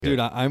Dude,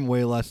 I'm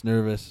way less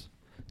nervous.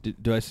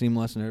 Do I seem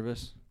less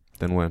nervous?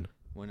 Then when?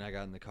 When I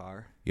got in the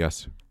car?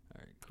 Yes. All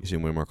right, cool. You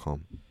seem way more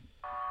calm.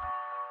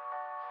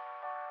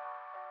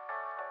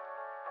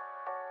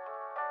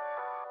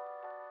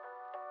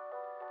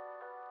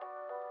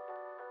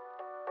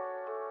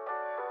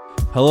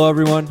 Hello,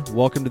 everyone.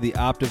 Welcome to the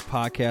Optive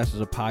Podcast. It's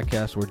a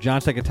podcast where John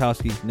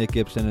Sekatowski, Nick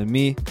Gibson, and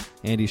me,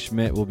 Andy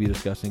Schmidt, will be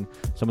discussing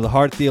some of the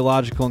hard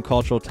theological and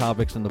cultural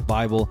topics in the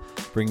Bible,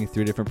 bringing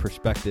three different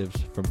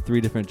perspectives from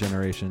three different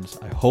generations.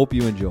 I hope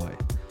you enjoy.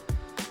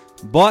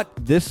 But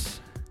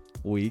this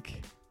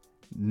week,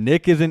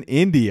 Nick is in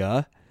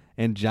India,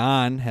 and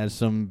John has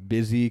some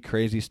busy,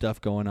 crazy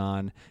stuff going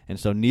on, and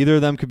so neither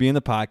of them could be in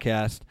the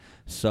podcast,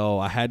 so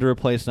I had to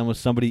replace them with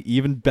somebody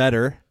even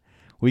better.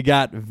 We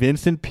got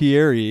Vincent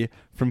Pieri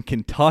from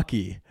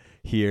Kentucky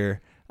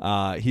here.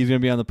 He's going to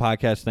be on the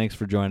podcast. Thanks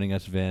for joining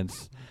us,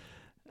 Vince.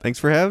 Thanks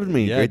for having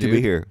me. Yeah, Great dude. to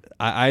be here.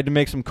 I had to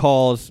make some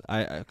calls.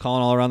 I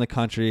calling all around the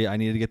country. I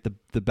needed to get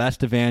the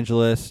best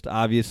evangelist,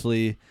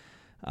 obviously.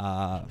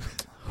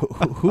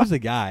 Who's the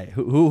guy?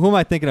 Who am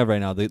I thinking of right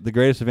now? The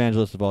greatest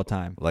evangelist of all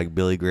time. Like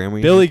Billy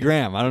Graham? Billy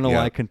Graham. I don't know Yeah.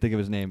 why I couldn't think of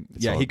his name.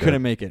 It's yeah, all he good.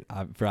 couldn't make it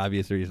for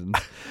obvious reasons.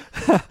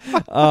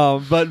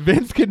 But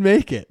Vince could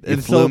make it. You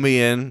And flew so me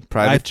in,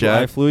 private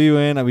jet. I flew you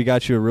in, and we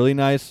got you a really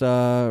nice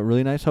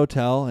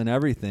hotel and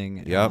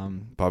everything. Yep.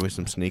 Bought me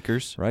some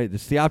sneakers. Right.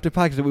 It's the Optic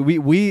Podcast.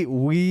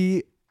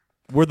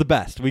 We're the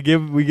best. We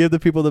give the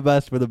people the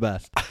best. We're the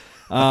best.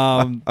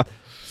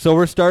 So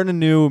we're starting a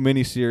new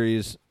mini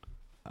series.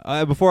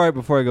 Before I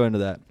go into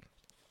that,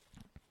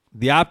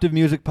 the Optive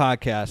Music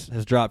Podcast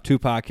has dropped 2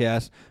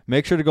 podcasts.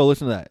 Make sure to go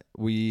listen to that.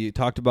 We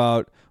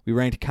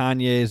ranked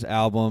Kanye's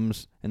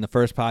albums in the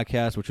first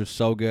podcast, which was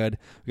so good.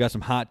 We got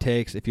some hot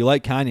takes. If you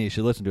like Kanye, you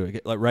should listen to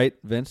it. Right,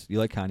 Vince? You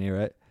like Kanye,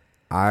 right?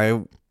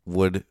 I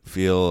would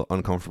feel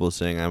uncomfortable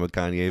saying I'm a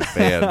Kanye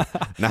fan.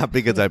 Not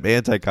because I'm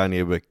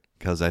anti-Kanye, but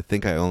because I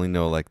think I only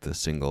know like the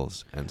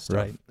singles and stuff.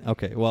 Right.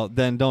 Okay. Well,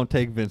 then don't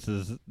take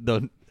Vince's.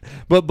 Don't.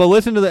 But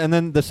listen to and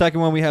then the second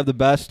one we have the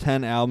best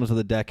 10 albums of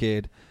the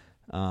decade.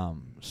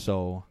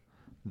 So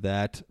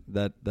that's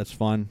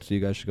fun. So you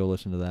guys should go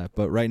listen to that.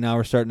 But right now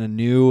we're starting a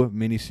new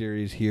mini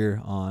series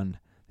here on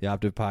the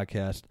Optive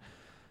Podcast.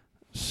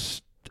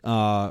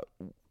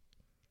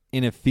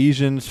 In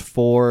Ephesians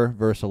 4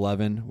 verse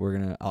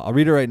 11, I'll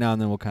read it right now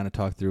and then we'll kind of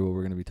talk through what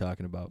we're going to be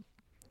talking about.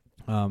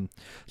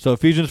 So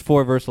Ephesians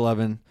 4 verse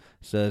 11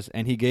 says,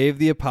 "And he gave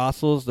the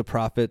apostles, the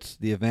prophets,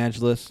 the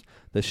evangelists,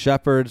 the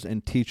shepherds,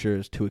 and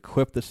teachers to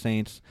equip the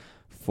saints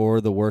for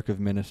the work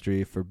of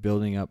ministry, for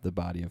building up the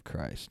body of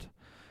Christ."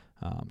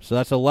 So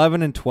that's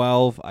 11 and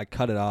 12. I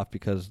cut it off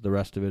because the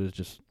rest of it is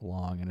just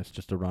long, and it's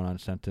just a run-on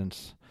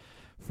sentence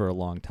for a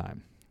long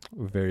time.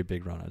 A very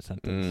big run-on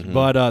sentence. Mm-hmm.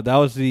 But that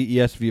was the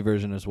ESV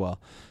version as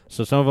well.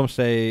 So some of them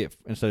say,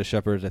 instead of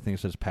shepherds, I think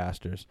it says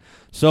pastors.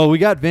 So we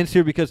got Vince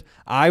here because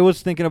I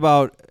was thinking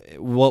about,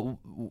 well,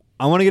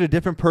 I want to get a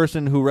different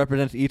person who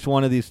represents each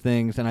one of these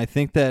things, and I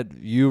think that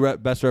you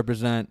best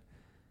represent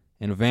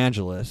an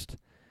evangelist,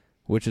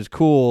 which is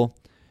cool.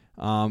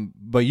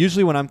 But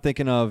usually when I'm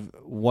thinking of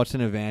what's an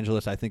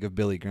evangelist, I think of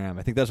Billy Graham.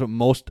 I think that's what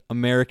most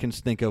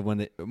Americans think of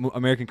when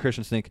American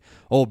Christians think,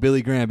 oh,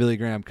 Billy Graham,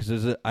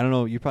 because I don't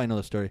know, you probably know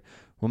the story.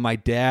 When my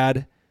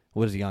dad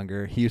was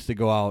younger, he used to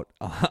go out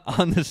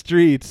on the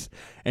streets,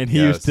 and he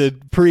used to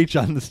preach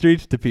on the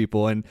streets to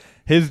people, and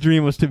his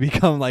dream was to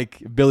become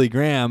like Billy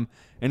Graham,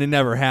 and it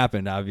never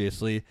happened,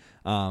 obviously.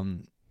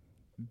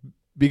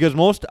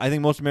 Because I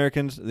think most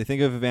Americans, they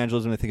think of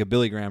evangelism, they think of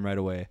Billy Graham right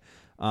away.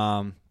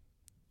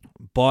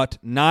 But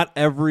not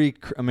every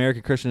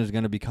American Christian is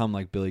going to become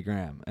like Billy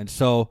Graham. And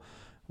so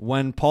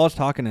when Paul's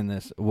talking in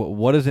this,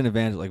 what is an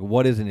evangelist? Like,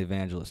 what is an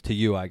evangelist to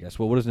you, I guess?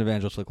 Well, what does an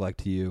evangelist look like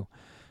to you?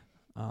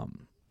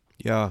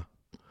 Yeah.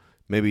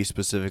 Maybe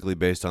specifically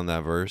based on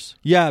that verse.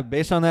 Yeah,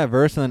 based on that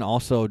verse, and then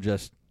also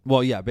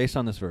based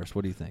on this verse.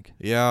 What do you think?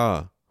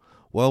 Yeah.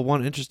 Well,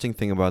 one interesting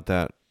thing about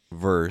that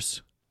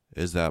verse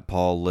is that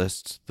Paul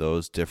lists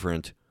those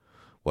different,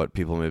 what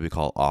people maybe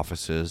call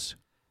offices.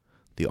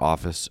 The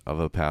office of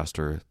a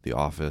pastor, the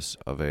office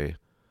of a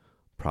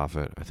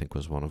prophet, I think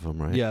was one of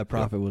them, right? Yeah,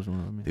 prophet was one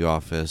of them. The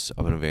office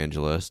of an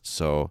evangelist.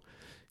 So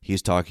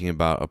he's talking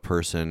about a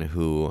person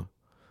who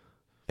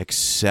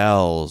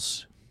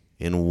excels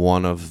in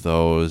one of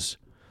those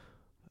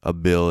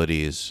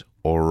abilities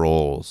or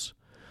roles.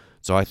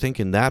 So I think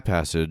in that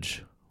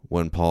passage,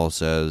 when Paul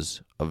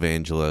says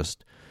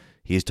evangelist,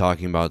 he's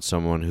talking about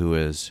someone who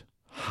is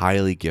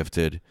highly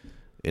gifted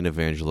in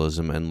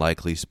evangelism and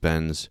likely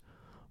spends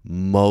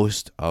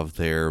most of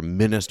their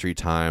ministry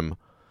time,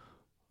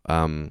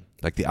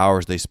 like the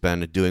hours they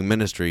spend doing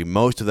ministry,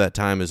 most of that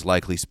time is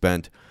likely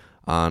spent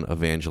on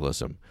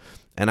evangelism.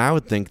 And I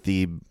would think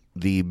the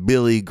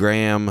Billy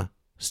Graham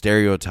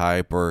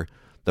stereotype, or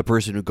the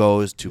person who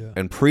goes to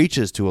and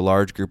preaches to a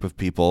large group of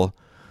people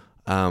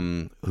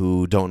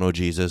who don't know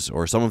Jesus,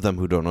 or some of them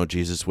who don't know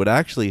Jesus, would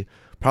actually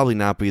probably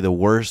not be the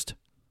worst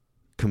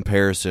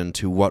comparison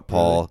to what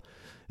Paul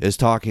is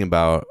talking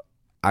about,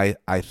 I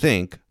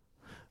think.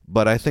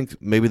 But I think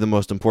maybe the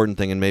most important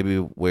thing, and maybe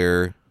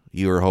where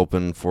you were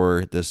hoping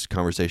for this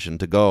conversation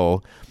to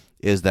go,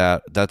 is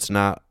that that's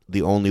not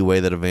the only way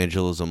that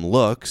evangelism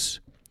looks.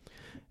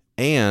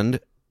 And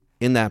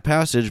in that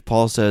passage,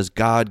 Paul says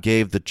God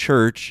gave the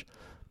church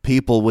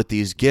people with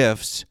these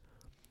gifts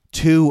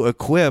to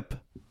equip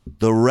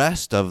the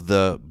rest of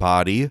the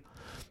body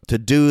to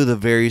do the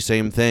very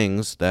same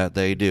things that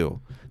they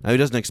do. Now, he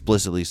doesn't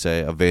explicitly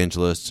say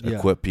evangelists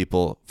equip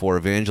people for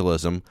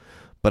evangelism,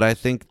 but I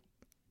think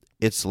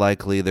it's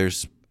likely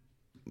there's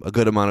a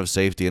good amount of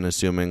safety in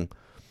assuming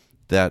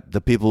that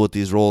the people with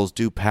these roles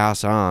do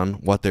pass on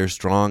what they're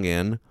strong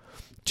in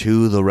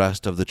to the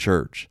rest of the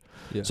church.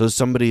 Yeah. So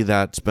somebody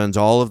that spends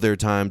all of their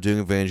time doing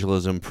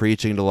evangelism,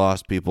 preaching to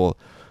lost people,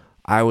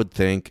 I would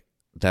think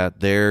that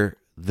they're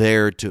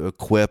there to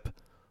equip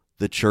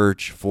the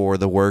church for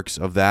the works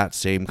of that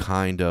same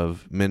kind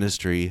of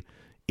ministry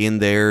in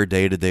their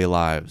day-to-day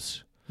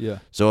lives. Yeah.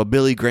 So a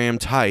Billy Graham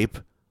type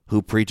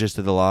who preaches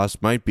to the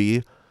lost might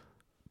be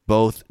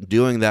both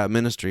doing that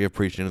ministry of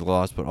preaching to the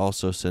lost, but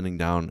also sitting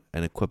down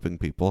and equipping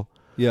people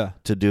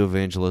to do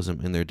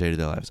evangelism in their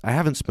day-to-day lives. I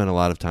haven't spent a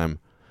lot of time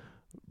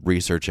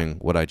researching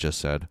what I just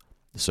said,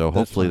 so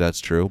hopefully that's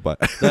true. But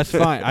that's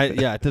fine.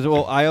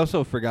 I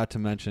also forgot to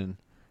mention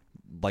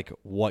like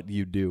what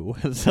you do.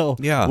 So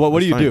what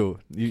do you do?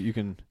 You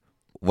can.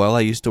 Well,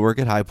 I used to work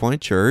at High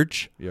Point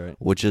Church, right,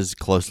 which is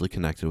closely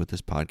connected with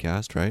this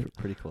podcast, right?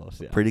 Pretty close,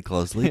 yeah. Pretty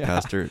closely.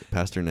 Yeah.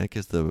 Pastor Nick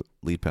is the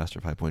lead pastor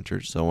of High Point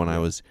Church. So when I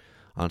was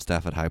on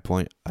staff at High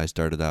Point, I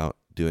started out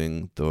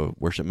doing the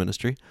worship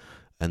ministry,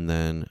 and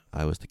then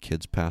I was the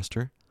kids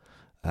pastor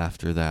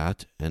after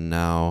that. And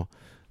now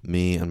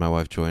me and my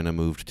wife Joanna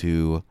moved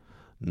to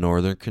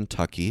northern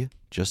Kentucky,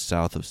 just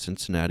south of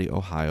Cincinnati,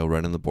 Ohio,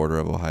 right on the border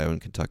of Ohio and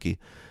Kentucky.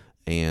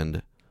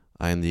 And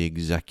I am the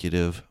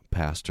executive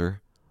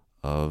pastor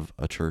of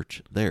a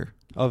church there.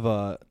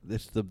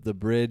 It's the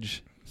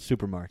Bridge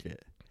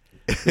Supermarket.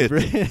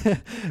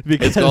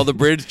 It's called the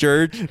Bridge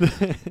Church.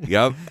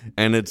 Yep.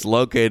 And it's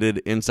located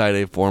inside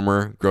a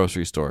former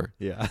grocery store.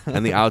 Yeah.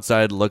 And the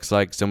outside looks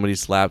like somebody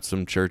slapped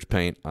some church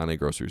paint on a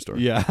grocery store.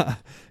 Yeah.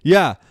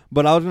 Yeah.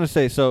 But I was gonna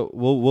say, so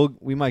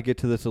we might get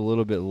to this a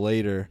little bit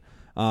later.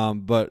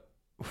 But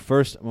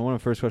first, one of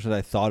the first questions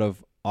I thought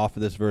of off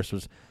of this verse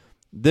was,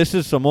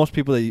 so most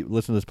people that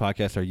listen to this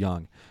podcast are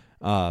young,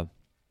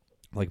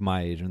 like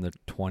my age, in the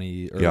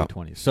early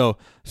 20s.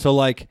 So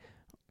like,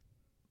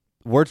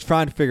 I'm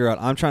trying to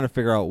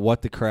figure out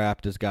what the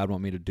crap does God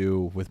want me to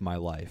do with my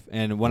life.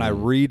 And when I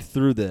read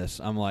through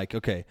this, I'm like,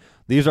 okay,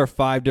 these are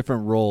 5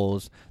 different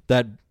roles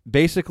that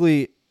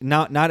basically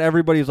not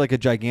everybody's like a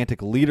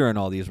gigantic leader in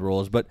all these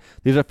roles, but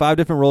these are 5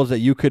 different roles that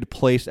you could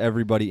place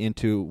everybody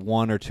into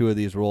 1 or 2 of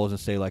these roles and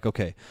say like,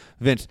 okay,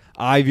 Vince,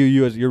 I view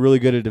you as you're really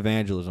good at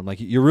evangelism. Like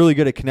you're really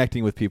good at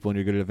connecting with people and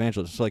you're good at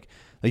evangelism. So like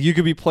you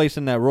could be placed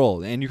in that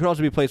role, and you could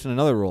also be placed in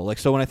another role. Like,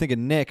 so when I think of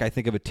Nick, I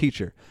think of a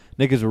teacher.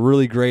 Nick is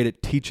really great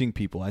at teaching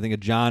people. I think of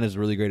John is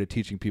really great at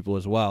teaching people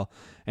as well.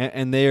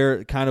 And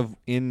they're kind of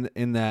in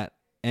that,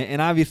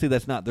 and obviously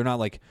they're not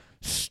like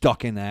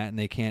stuck in that and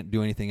they can't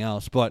do anything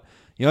else. But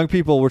young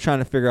people, we're trying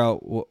to figure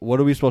out what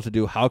are we supposed to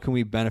do? How can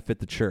we benefit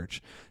the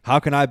church? How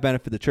can I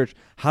benefit the church?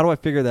 How do I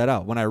figure that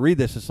out? When I read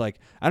this, it's like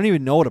I don't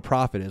even know what a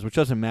prophet is, which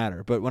doesn't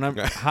matter. But when I'm,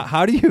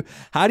 how do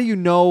you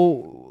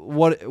know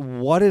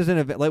what is an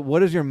event? Like,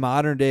 what is your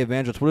modern day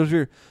evangelist? What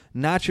is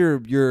not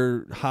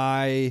your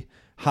high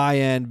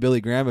end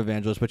Billy Graham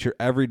evangelist, but your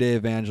everyday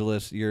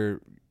evangelist, your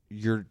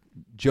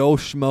Joe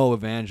Schmo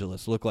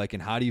evangelist look like,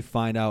 and how do you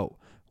find out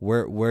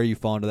where you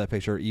fall into that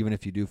picture, or even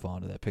if you do fall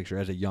into that picture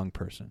as a young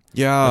person?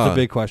 Yeah. That's a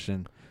big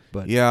question.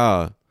 But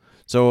yeah.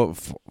 So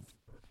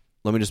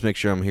let me just make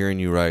sure I'm hearing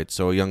you right.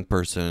 So a young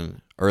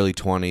person, early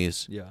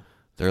 20s,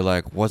 they're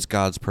like, what's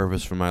God's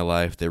purpose for my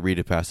life? They read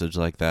a passage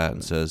like that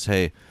and says,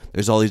 hey,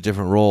 there's all these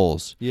different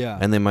roles. Yeah.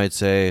 And they might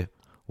say,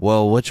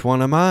 well, which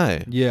one am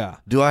I? Yeah.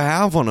 Do I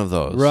have one of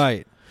those?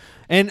 Right.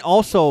 And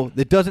also,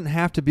 it doesn't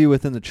have to be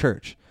within the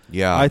church.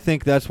 Yeah. I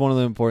think that's one of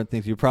the important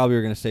things. You probably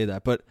are going to say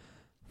that. But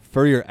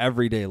for your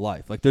everyday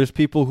life. Like there's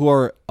people who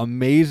are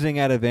amazing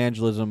at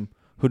evangelism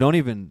who don't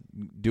even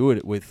do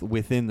it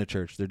within the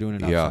church. They're doing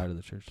it outside of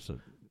the church. So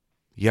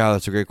yeah,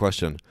 that's a great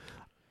question.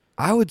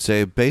 I would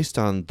say based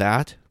on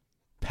that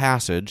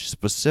passage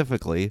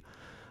specifically,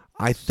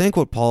 I think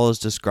what Paul is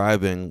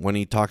describing when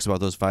he talks about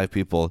those 5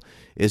 people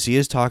is he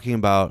is talking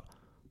about,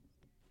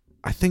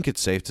 I think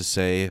it's safe to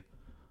say,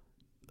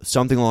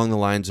 something along the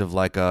lines of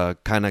like a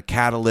kind of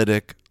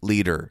catalytic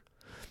leader.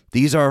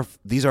 These are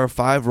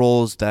 5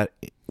 roles that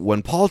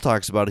when Paul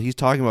talks about it, he's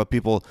talking about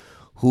people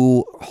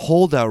who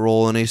hold that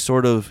role in a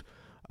sort of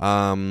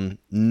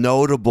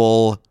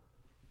notable,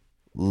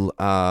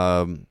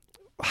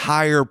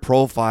 higher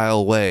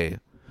profile way.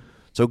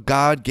 So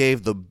God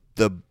gave the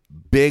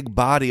big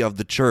body of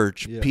the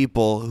church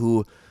people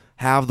who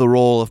have the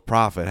role of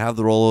prophet, have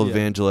the role of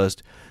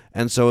evangelist.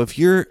 And so if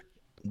you're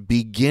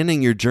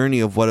beginning your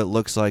journey of what it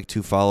looks like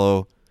to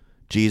follow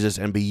Jesus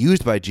and be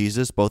used by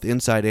Jesus, both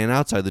inside and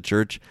outside the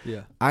church,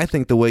 I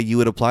think the way you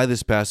would apply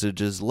this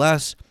passage is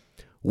less,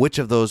 which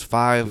of those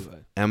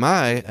 5 am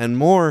I, and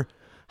more,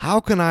 how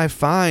can I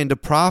find a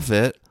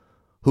prophet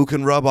who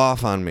can rub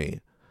off on me?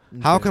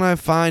 How can I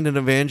find an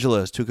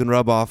evangelist who can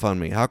rub off on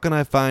me? How can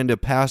I find a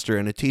pastor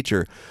and a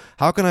teacher?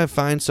 How can I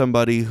find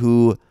somebody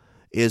who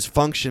is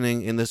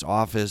functioning in this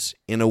office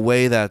in a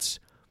way that's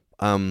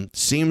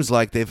seems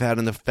like they've had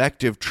an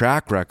effective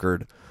track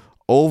record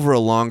over a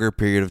longer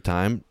period of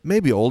time,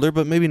 maybe older,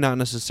 but maybe not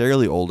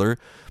necessarily older,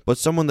 but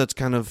someone that's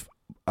kind of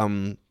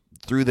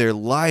through their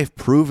life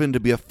proven to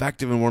be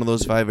effective in one of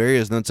those 5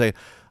 areas, and then say,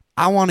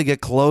 I want to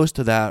get close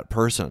to that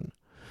person.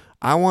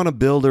 I want to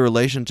build a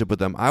relationship with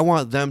them. I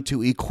want them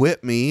to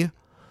equip me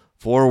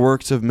for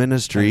works of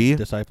ministry.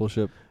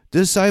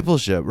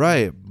 Discipleship,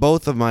 right.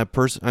 Both of my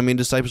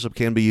discipleship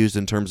can be used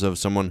in terms of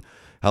someone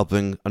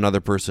helping another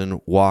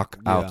person walk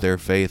out their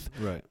faith.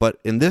 Right. But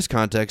in this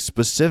context,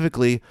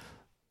 specifically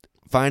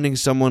finding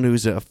someone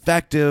who's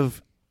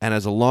effective and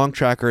has a long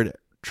track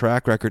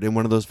record in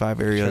one of those 5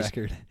 areas.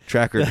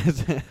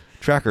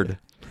 Trackered,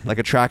 like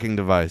a tracking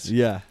device.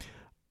 Yeah.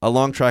 A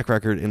long track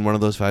record in one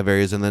of those 5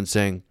 areas, and then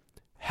saying,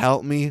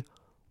 help me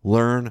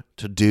learn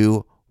to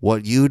do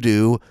what you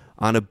do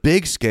on a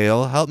big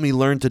scale. Help me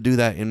learn to do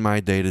that in my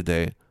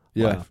day-to-day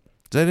life.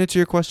 Does that answer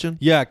your question?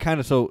 Yeah, kind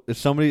of. So if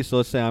somebody,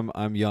 let's say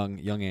I'm young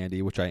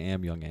Andy, which I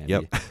am young Andy.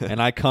 Yep. And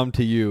I come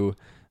to you,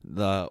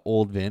 the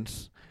old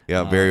Vince.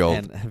 Yeah, very old.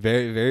 And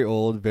very, very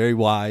old, very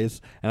wise.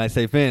 And I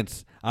say,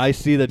 Vince, I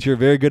see that you're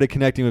very good at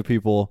connecting with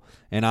people,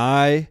 and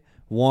I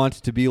want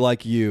to be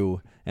like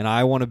you. And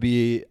I want to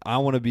be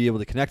able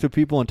to connect with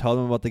people and tell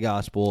them about the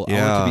gospel. Yeah.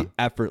 I want it to be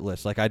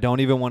effortless. Like, I don't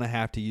even want to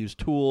have to use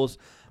tools.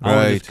 I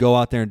want to just go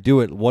out there and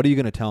do it. What are you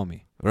going to tell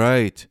me?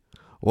 Right.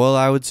 Well,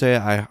 I would say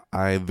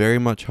I very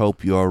much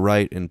hope you are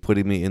right in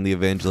putting me in the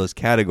evangelist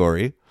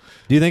category.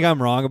 Do you think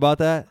I'm wrong about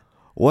that?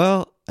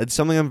 Well, it's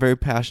something I'm very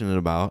passionate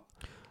about.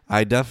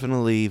 I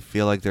definitely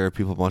feel like there are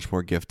people much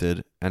more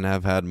gifted and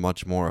have had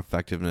much more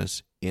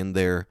effectiveness in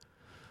their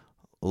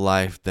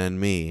life than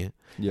me.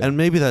 Yeah. And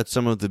maybe that's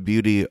some of the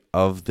beauty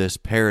of this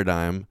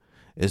paradigm,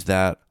 is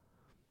that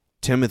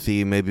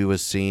Timothy maybe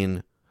was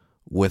seen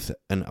with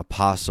an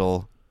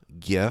apostle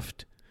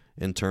gift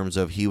in terms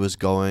of he was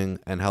going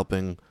and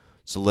helping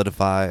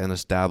solidify and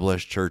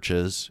establish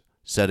churches,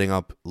 setting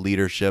up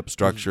leadership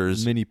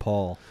structures. Mini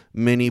Paul.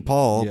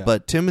 Yeah.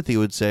 But Timothy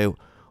would say,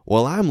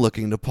 well, I'm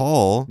looking to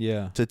Paul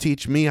to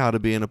teach me how to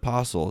be an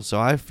apostle. So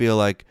I feel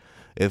like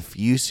if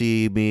you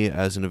see me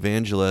as an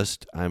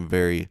evangelist, I'm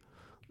very,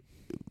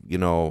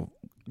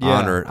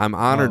 honored. I'm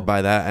honored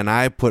by that, and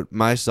I put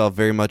myself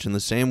very much in the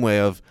same way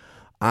of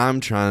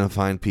I'm trying to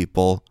find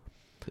people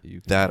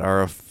that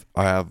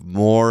have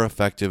more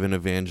effective in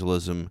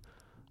evangelism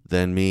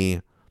than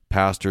me,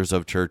 pastors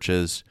of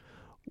churches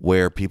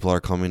where people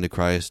are coming to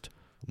Christ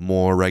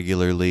more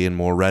regularly and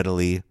more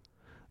readily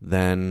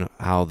than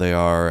how they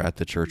are at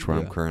the church where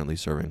I'm currently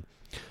serving.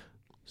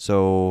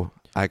 So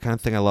I kind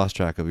of think I lost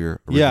track of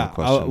your original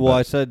question.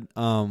 I said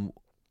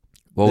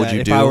what would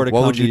you do? What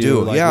would you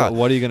do? Like,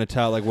 what are you going to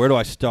tell? Like, where do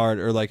I start?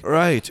 Or like,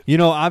 right.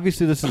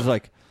 Obviously this is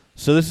like,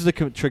 so this is a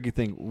tricky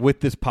thing with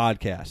this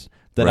podcast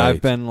that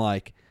I've been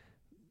like,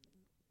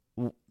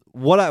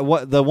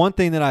 the one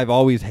thing that I've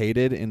always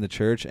hated in the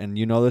church, and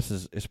this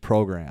is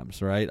programs,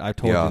 right? I've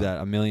told you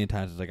that a million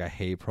times. It's like, I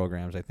hate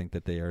programs. I think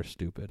that they are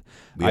stupid.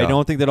 Yeah. I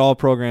don't think that all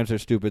programs are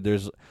stupid.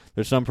 There's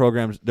some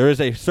programs. There is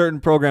a certain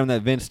program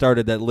that Vince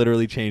started that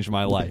literally changed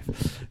my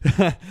life.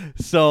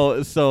 So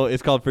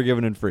it's called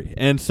Forgiven and Free.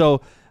 And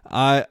so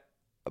but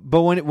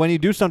when you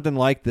do something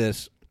like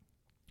this,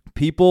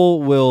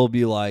 people will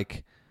be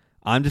like,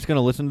 I'm just going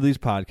to listen to these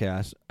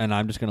podcasts, and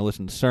I'm just going to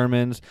listen to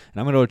sermons,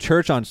 and I'm going to go to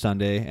church on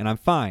Sunday, and I'm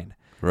fine.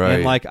 Right.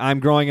 And like, I'm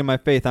growing in my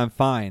faith, I'm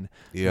fine.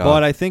 Yeah.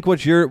 But I think what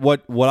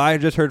I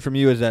just heard from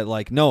you is that,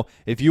 like, no,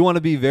 if you want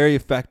to be very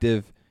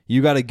effective,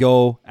 you got to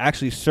go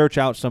actually search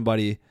out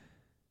somebody,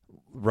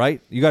 right?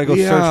 You got to go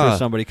search for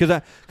somebody,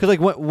 because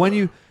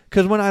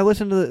when I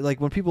listen to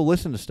when people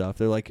listen to stuff,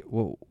 they're like,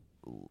 well,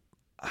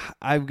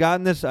 I've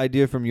gotten this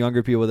idea from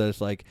younger people that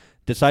it's like,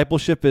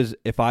 discipleship is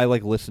if I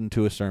listen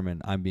to a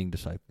sermon, I'm being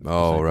discipled.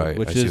 Oh, right.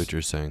 I see what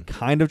you're saying.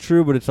 Kind of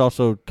true, but it's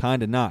also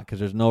kind of not, because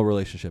there's no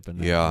relationship in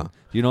that.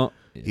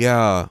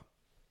 Yeah.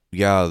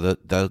 Yeah.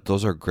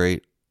 Those are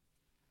great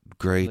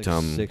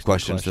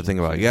questions to think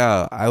about.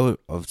 Yeah, I would.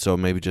 So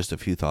maybe just a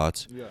few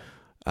thoughts. Yeah.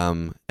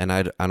 And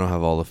I don't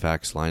have all the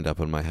facts lined up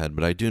in my head,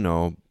 but I do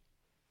know.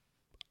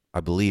 I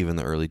believe in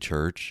the early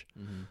church,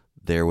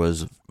 there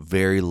was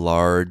very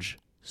large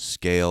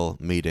scale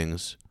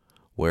meetings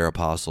where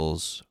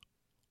apostles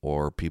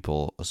or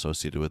people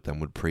associated with them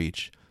would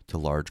preach to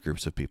large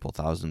groups of people,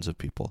 thousands of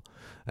people.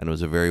 And it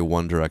was a very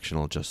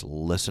one-directional, just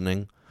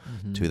listening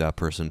to that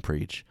person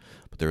preach.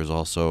 But there was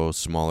also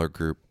smaller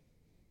group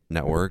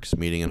networks,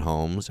 meeting in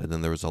homes, and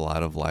then there was a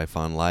lot of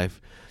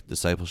life-on-life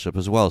discipleship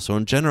as well. So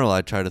in general,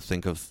 I try to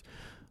think of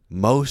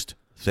most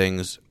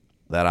things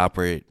that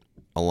operate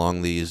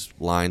along these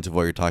lines of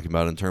what you're talking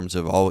about in terms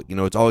of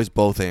it's always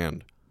both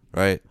and,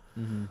 right?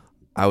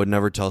 I would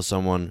never tell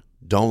someone,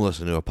 don't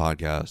listen to a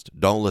podcast,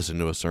 don't listen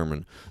to a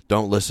sermon,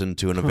 don't listen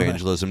to an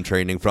evangelism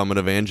training from an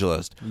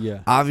evangelist.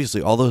 Yeah.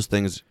 Obviously, all those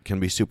things can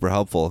be super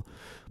helpful,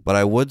 But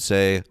I would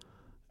say,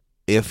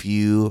 if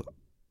you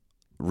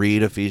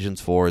read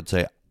Ephesians 4 and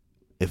say,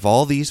 if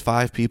all these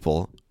 5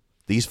 people,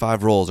 these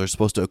 5 roles are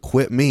supposed to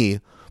equip me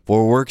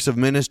for works of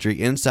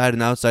ministry inside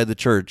and outside the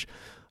church,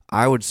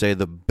 I would say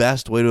the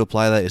best way to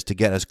apply that is to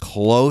get as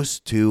close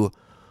to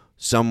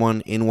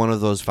someone in one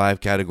of those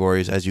 5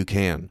 categories as you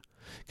can.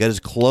 Get as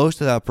close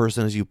to that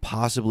person as you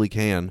possibly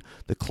can.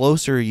 The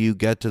closer you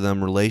get to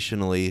them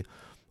relationally,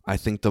 I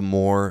think the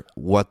more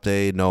what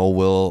they know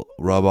will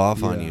rub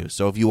off on you.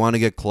 So if you want to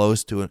get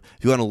close to it,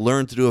 if you want to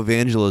learn to do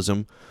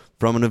evangelism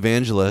from an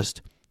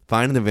evangelist,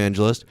 find an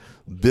evangelist,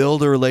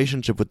 build a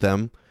relationship with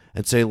them,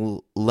 and say,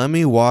 let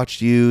me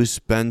watch you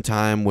spend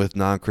time with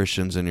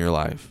non-Christians in your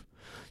life.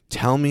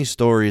 Tell me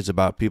stories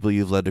about people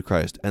you've led to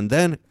Christ. And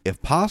then,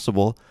 if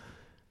possible,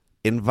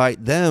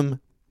 invite them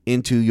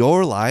into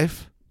your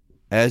life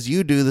as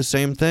you do the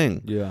same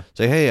thing. Yeah.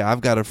 Say, hey,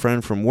 I've got a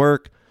friend from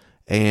work,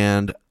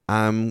 and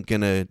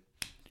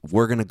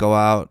we're gonna go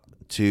out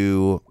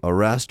to a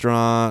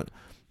restaurant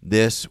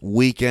this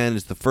weekend.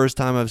 It's the first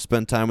time I've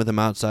spent time with him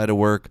outside of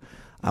work.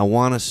 I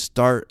want to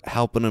start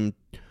helping him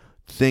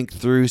think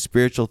through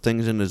spiritual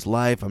things in his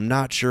life. I'm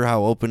not sure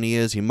how open he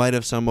is. He might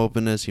have some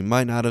openness. He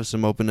might not have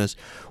some openness.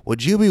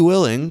 Would you be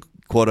willing,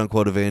 quote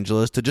unquote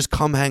evangelist, to just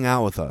come hang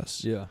out with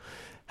us? Yeah.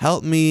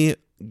 Help me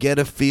get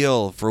a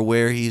feel for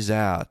where he's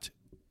at.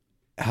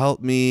 Help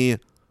me,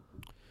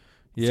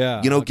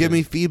 give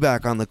me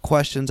feedback on the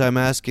questions I'm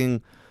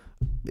asking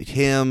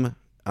him.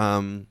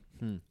 Does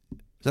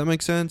that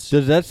make sense?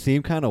 Does that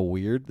seem kind of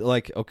weird?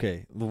 Like,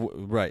 okay,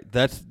 right.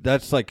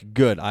 That's like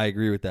good. I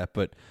agree with that.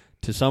 But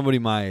to somebody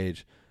my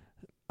age,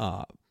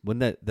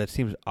 wouldn't that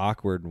seems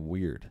awkward and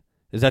weird?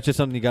 Is that just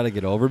something you got to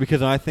get over?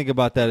 Because when I think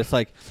about that, it's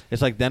like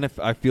then if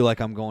I feel like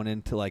I'm going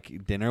into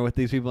like dinner with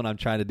these people and I'm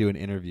trying to do an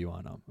interview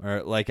on them,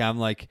 or like I'm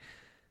like,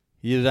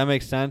 does that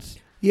make sense?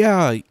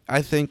 Yeah,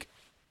 I think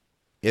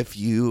if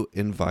you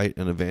invite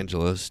an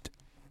evangelist,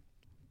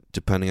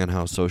 depending on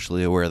how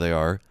socially aware they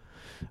are,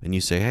 and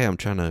you say, hey, I'm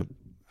trying to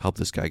help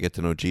this guy get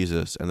to know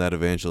Jesus, and that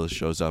evangelist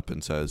shows up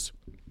and says,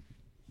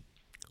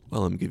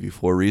 well, let me give you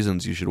 4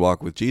 reasons you should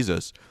walk with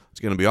Jesus,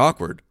 it's going to be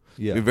awkward.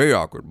 Yeah. It'll be very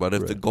awkward. But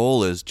if the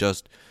goal is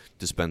just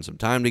to spend some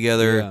time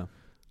together,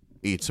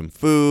 eat some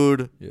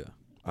food,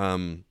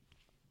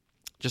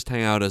 just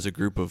hang out as a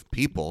group of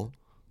people.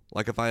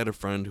 Like if I had a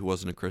friend who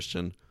wasn't a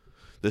Christian,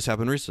 this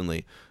happened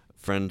recently. A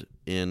friend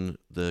in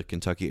the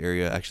Kentucky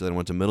area, actually that I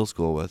went to middle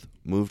school with,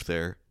 moved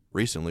there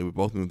recently. We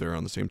both moved there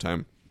around the same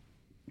time.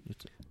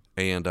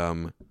 And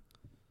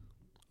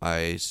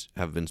I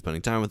have been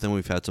spending time with him.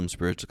 We've had some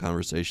spiritual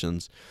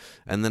conversations.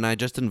 And then I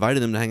just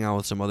invited him to hang out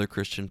with some other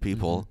Christian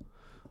people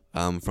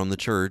from the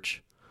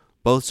church,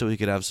 both so he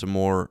could have some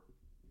more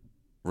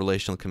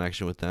relational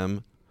connection with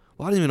them.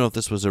 Well, I don't even know if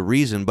this was a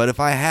reason, but if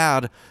I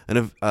had...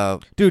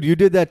 Dude, you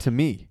did that to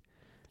me.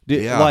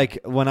 Like,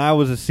 when I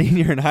was a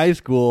senior in high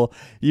school,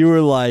 you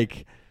were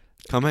like...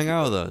 Come hang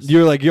out with us. You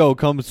were like, yo,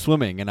 come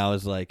swimming. And I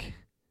was like...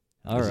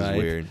 All this right.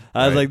 Is weird.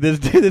 I was like,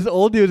 this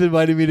old dude's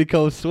invited me to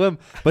come swim.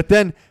 But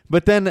then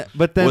wasn't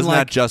like,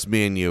 that just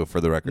me and you, for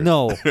the record?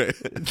 No.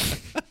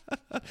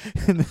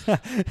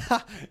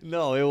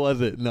 No, it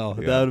wasn't. No,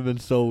 that would have been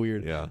so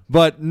weird. Yeah.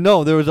 But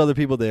no, there was other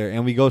people there,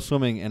 and we go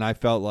swimming, and I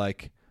felt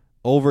like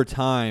over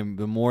time,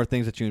 the more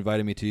things that you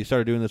invited me to, you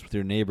started doing this with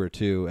your neighbor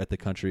too at the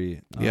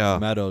country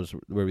meadows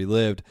where we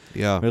lived.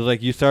 Yeah. It was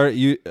like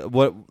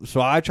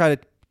so I try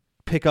to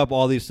pick up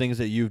all these things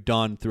that you've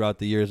done throughout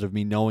the years of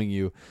me knowing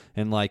you,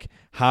 and like,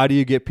 how do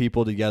you get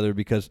people together?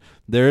 Because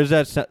there is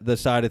the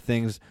side of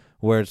things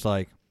where it's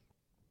like,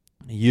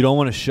 you don't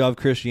want to shove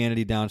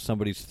Christianity down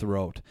somebody's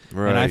throat.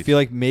 Right. And I feel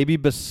like maybe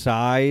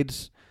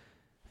besides,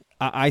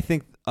 I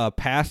think a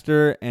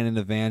pastor and an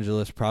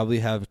evangelist probably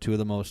have two of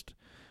the most,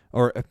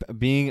 or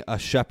being a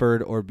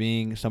shepherd or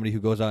being somebody who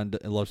goes out and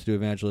loves to do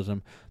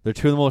evangelism, they're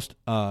two of the most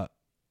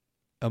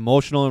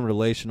emotional and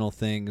relational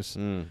things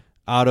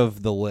out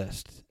of the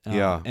list.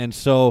 And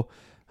so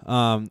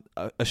a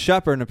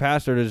shepherd and a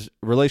pastor is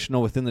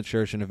relational within the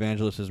church, and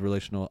evangelist is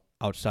relational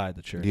outside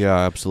the church. Yeah,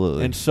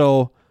 absolutely. And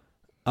so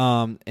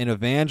an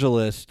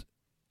evangelist,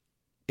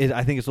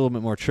 I think it's a little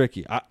bit more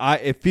tricky.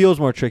 It feels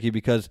more tricky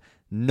because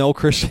no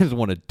Christians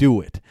want to do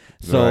it.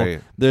 So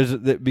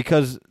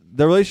because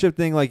the relationship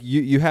thing, like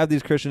you have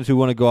these Christians who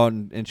want to go out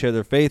and share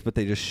their faith, but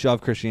they just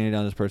shove Christianity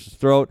down this person's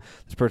throat.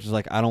 This person's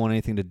like, I don't want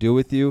anything to do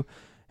with you.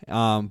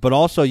 But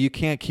also you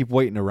can't keep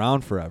waiting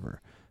around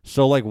forever.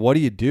 So like, what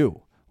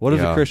do? What does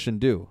a Christian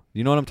do?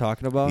 You know what I'm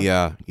talking about?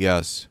 Yeah.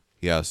 Yes.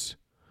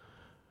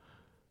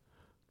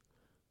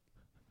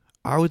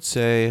 I would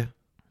say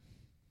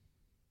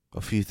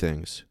a few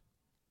things.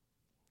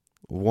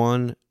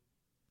 One,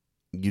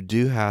 you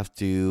do have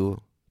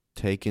to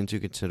take into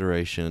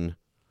consideration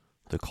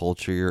the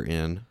culture you're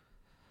in.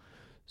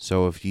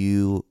 So if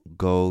you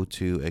go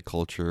to a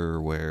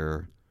culture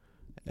where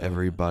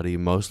everybody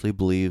mostly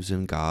believes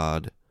in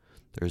God,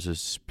 there's a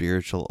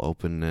spiritual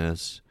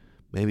openness,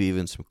 maybe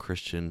even some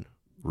Christian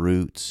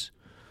roots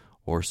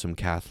or some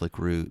Catholic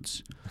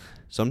roots,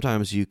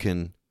 sometimes you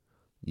can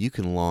you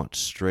can launch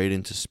straight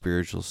into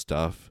spiritual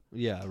stuff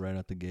Yeah, right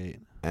out the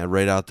gate. and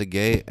right out the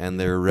gate, and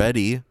they're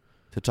ready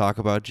to talk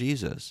about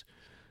Jesus.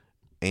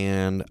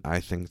 And I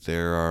think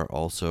there are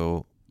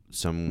also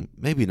some,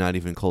 maybe not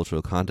even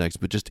cultural context,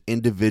 but just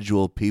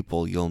individual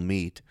people you'll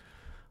meet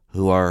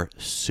who are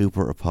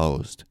super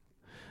opposed.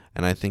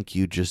 And I think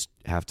you just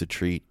have to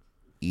treat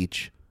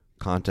each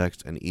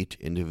context and each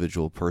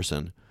individual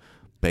person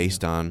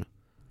based on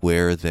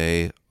where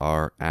they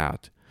are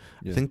at.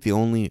 Yeah. I think the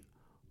only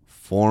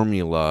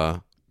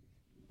formula,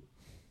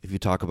 if you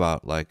talk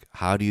about like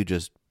how do you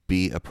just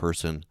be a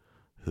person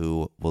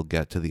who will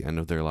get to the end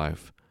of their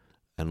life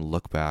and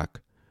look back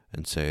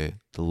and say,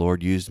 the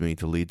Lord used me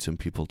to lead some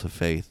people to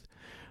faith.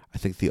 I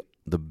think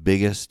the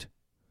biggest,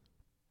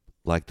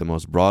 like the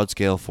most broad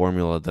scale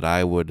formula that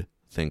I would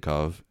think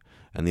of,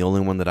 and the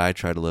only one that I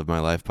try to live my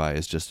life by,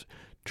 is just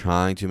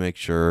trying to make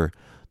sure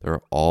there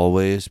are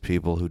always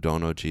people who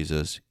don't know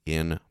Jesus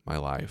in my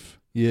life.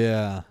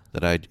 Yeah.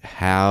 That I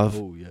have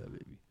Oh, yeah,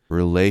 baby.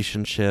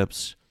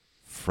 relationships,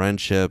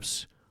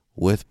 friendships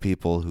with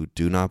people who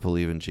do not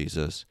believe in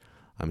Jesus.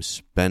 I'm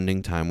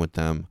spending time with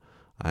them.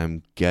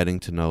 I'm getting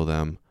to know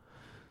them.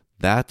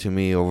 That, to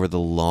me, over the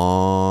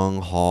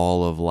long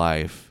haul of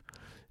life,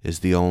 is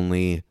the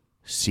only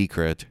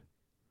secret,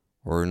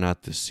 or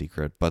not the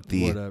secret, but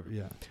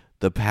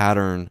the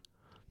pattern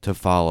to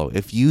follow.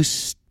 If you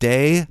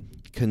stay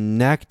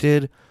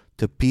connected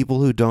to people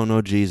who don't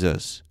know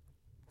Jesus,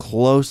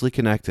 closely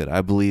connected,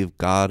 I believe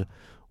God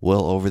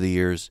will, over the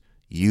years,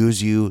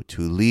 use you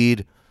to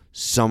lead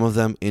some of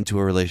them into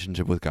a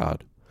relationship with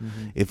God.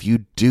 Mm-hmm. If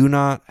you do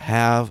not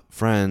have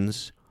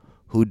friends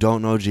who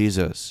don't know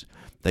Jesus,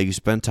 that you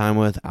spend time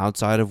with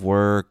outside of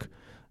work,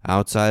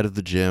 outside of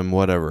the gym,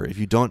 whatever, if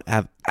you don't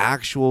have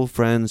actual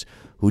friends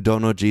who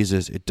don't know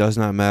Jesus, it does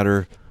not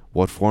matter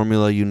what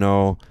formula you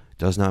know. It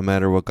does not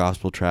matter what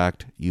gospel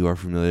tract you are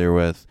familiar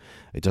with.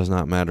 It does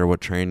not matter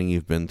what training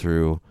you've been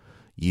through.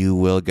 You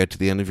will get to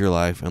the end of your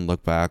life and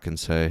look back and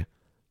say,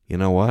 you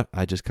know what?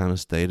 I just kind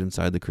of stayed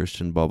inside the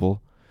Christian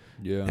bubble.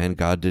 Yeah. And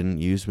God didn't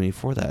use me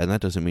for that. And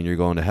that doesn't mean you're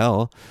going to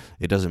hell.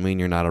 It doesn't mean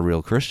you're not a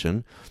real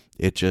Christian.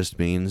 It just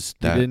means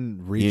that you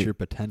didn't reach your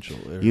potential.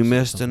 You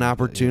missed an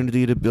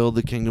opportunity to build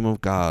the kingdom of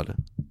God.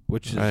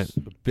 Which is a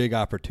big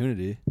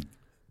opportunity.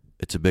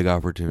 It's a big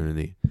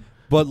opportunity.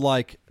 But,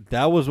 like,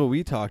 that was what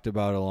we talked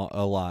about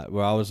a lot,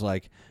 where I was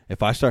like,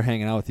 if I start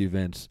hanging out with you,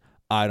 Vince,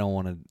 I don't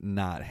want to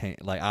not hang.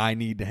 Like, I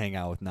need to hang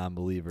out with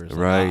non-believers. Like,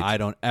 Right. I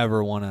don't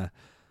ever want to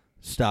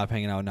stop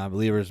hanging out with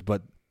non-believers.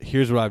 But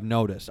here's what I've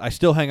noticed. I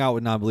still hang out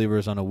with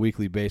non-believers on a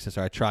weekly basis,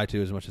 or I try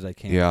to as much as I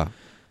can. Yeah.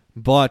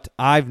 But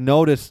I've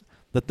noticed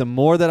that the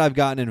more that I've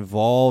gotten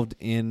involved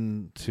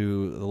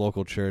into the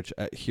local church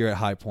here at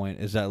High Point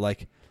is that,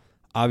 like,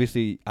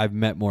 obviously I've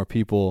met more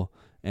people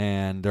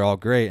and they're all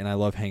great and I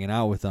love hanging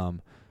out with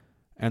them.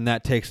 And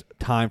that takes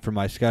time from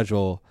my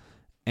schedule.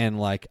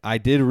 And, like, I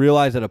did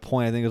realize at a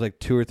point, I think it was like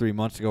 2 or 3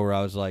 months ago, where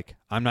I was like,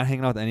 I'm not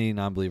hanging out with any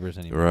non-believers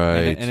anymore.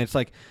 Right. And it's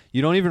like,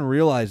 you don't even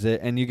realize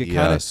it, and you get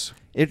kind of,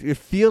 it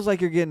feels like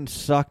you're getting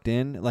sucked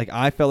in. Like,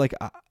 I felt like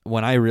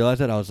when I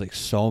realized that, I was like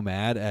so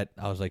mad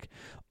I was like,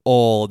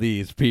 all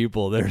these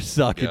people, they're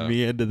sucking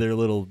me into their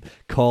little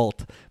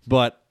cult.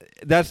 But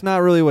that's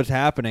not really what's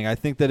happening. I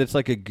think that it's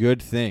like a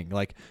good thing.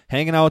 Like,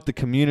 hanging out with the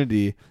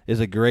community is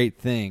a great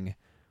thing,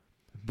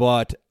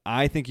 but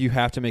I think you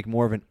have to make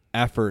more of an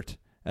effort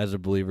as a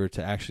believer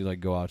to actually, like,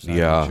 go outside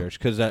of the church,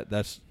 because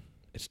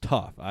it's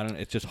tough.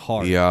 It's just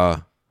hard.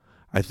 Yeah.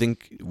 I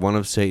think one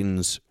of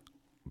Satan's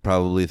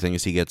probably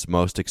things he gets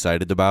most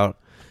excited about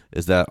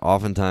is that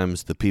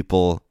oftentimes the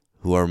people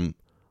who are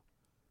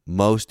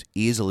most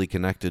easily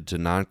connected to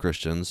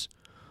non-Christians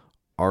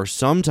are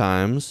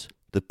sometimes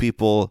the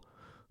people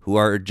who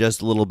are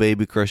just little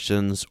baby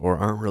Christians or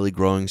aren't really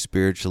growing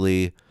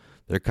spiritually.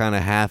 They're kind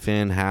of half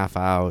in, half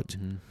out.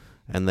 Mm-hmm.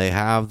 And they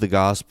have the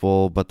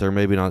gospel, but they're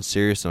maybe not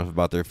serious enough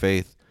about their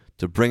faith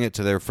to bring it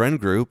to their friend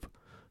group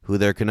who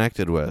they're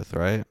connected with,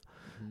 right?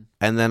 Mm-hmm.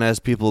 And then as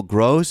people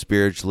grow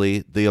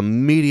spiritually, the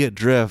immediate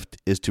drift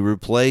is to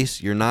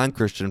replace your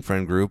non-Christian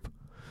friend group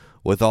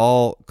with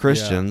all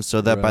Christians,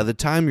 so that by the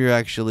time you're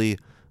actually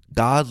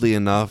godly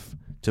enough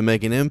to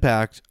make an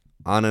impact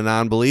on a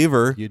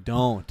non-believer, you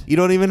don't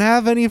even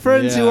have any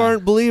friends who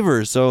aren't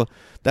believers. So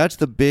that's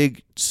the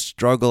big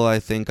struggle, I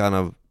think,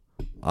 on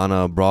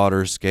a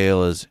broader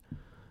scale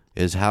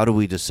is how do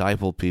we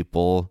disciple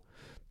people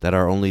that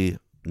are only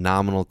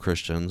nominal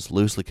Christians,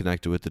 loosely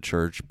connected with the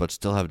church, but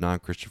still have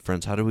non-Christian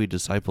friends? How do we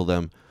disciple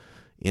them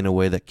in a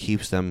way that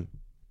keeps them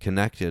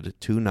connected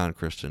to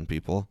non-Christian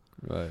people?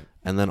 Right.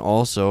 And then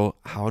also,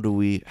 how do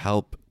we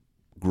help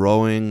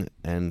growing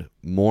and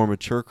more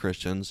mature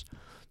Christians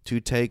to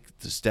take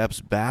the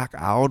steps back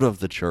out of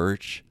the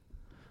church,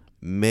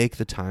 make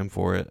the time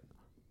for it,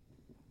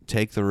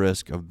 take the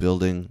risk of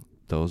building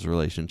those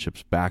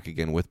relationships back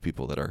again with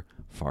people that are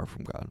far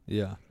from God?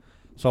 Yeah.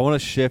 So I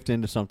want to shift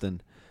into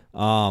something.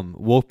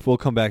 We'll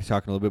come back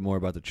talking a little bit more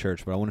about the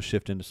church, but I want to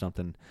shift into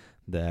something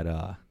that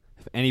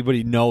if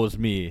anybody knows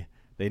me,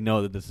 they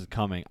know that this is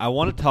coming. I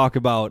want to talk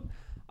about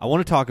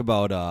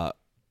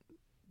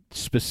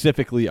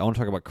specifically, I want to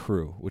talk about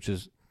Cru, which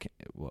is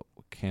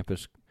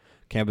Campus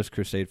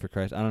Crusade for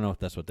Christ. I don't know if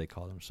that's what they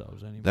call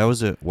themselves anymore. That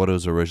was what it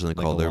was originally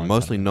Like called. a They're long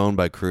mostly time. known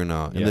by Cru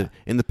now. Yeah.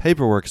 In the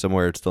paperwork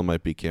somewhere, it still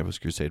might be Campus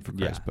Crusade for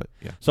Christ. Yeah. But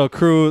yeah. So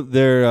Cru,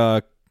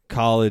 their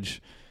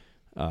college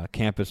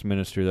campus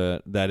ministry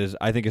that is,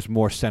 I think, is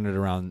more centered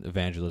around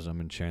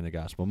evangelism and sharing the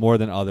gospel more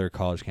than other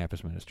college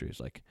campus ministries.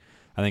 Like,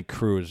 I think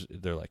Cru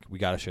they're like, we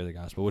got to share the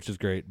gospel, which is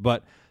great.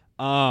 But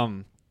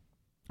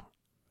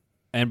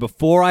and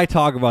before I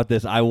talk about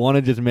this, I want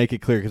to just make it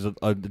clear, because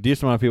a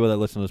decent amount of people that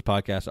listen to this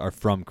podcast are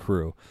from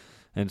Cru.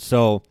 And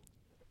so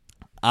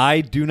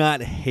I do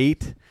not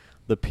hate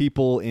the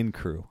people in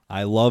Cru.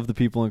 I love the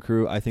people in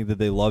Cru. I think that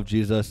they love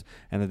Jesus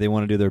and that they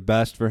want to do their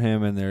best for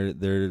him, and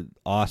they're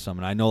awesome.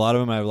 And I know a lot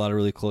of them. I have a lot of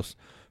really close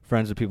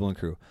friends of people in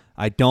Cru.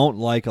 I don't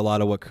like a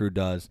lot of what Cru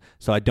does,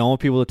 so I don't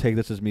want people to take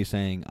this as me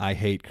saying I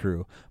hate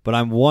Cru. But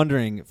I'm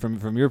wondering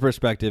from your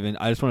perspective, and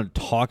I just want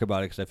to talk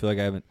about it because I feel like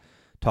I haven't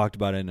talked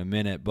about it in a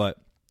minute, but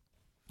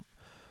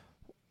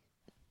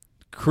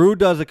Cru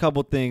does a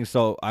couple things.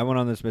 So I went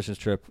on this missions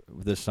trip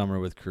this summer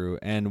with Cru,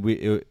 and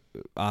we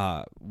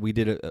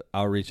did a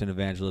outreach and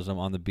evangelism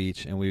on the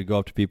beach, and we would go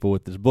up to people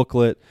with this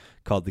booklet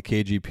called the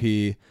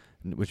KGP,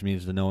 which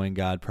means the Knowing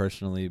God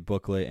Personally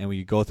booklet, and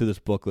we go through this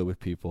booklet with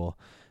people,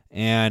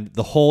 and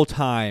the whole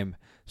time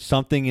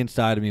something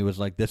inside of me was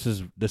like, this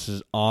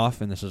is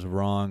off and this is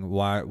wrong.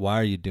 Why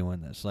are you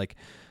doing this?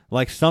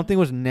 Like something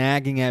was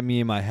nagging at me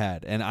in my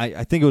head, and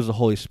I think it was the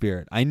Holy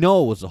Spirit. I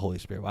know it was the Holy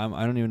Spirit.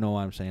 I don't even know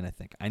why I'm saying I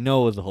think. I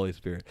know it was the Holy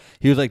Spirit.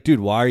 He was like, dude,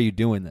 why are you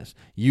doing this?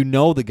 You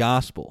know the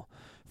gospel.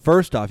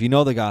 First off, you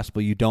know the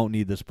gospel. You don't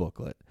need this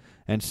booklet.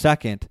 And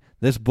second,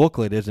 this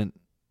booklet isn't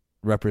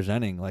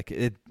representing, like,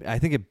 it. I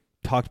think it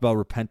talked about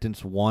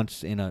repentance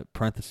once in a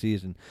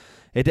parentheses, and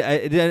it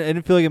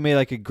didn't feel like it made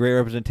like a great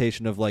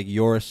representation of like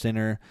you're a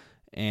sinner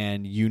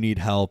and you need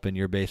help, and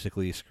you're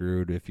basically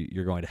screwed if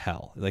you're going to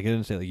hell. Like, it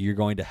didn't say like you're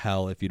going to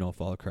hell if you don't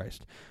follow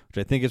Christ,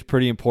 which I think is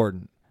pretty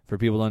important for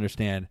people to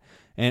understand.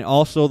 And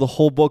also, the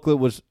whole booklet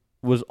was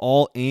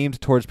all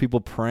aimed towards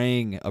people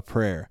praying a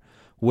prayer,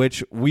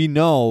 which we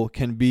know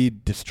can be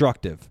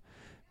destructive,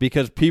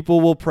 because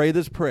people will pray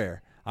this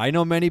prayer. I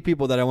know many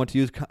people that I went to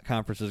youth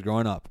conferences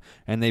growing up,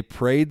 and they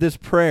prayed this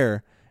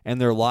prayer,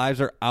 and their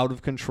lives are out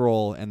of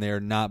control, and they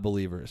are not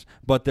believers.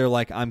 But they're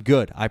like, I'm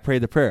good. I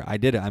prayed the prayer. I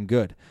did it. I'm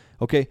good.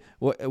 Okay,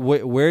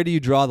 where do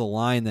you draw the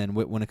line then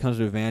when it comes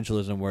to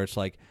evangelism, where it's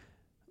like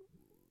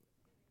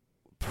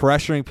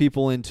pressuring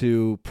people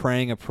into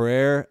praying a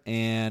prayer,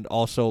 and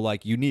also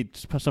like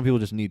some people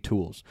just need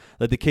tools.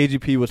 Like the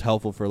KGP was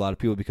helpful for a lot of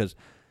people because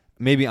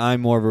maybe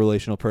I'm more of a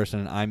relational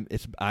person, and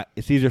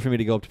it's easier for me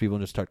to go up to people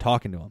and just start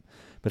talking to them.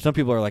 But some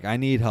people are like, I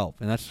need help,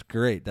 and that's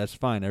great. That's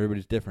fine.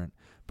 Everybody's different.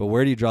 But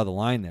where do you draw the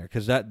line there?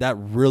 Because that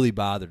really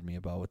bothered me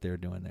about what they were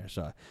doing there.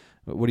 So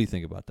what do you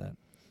think about that?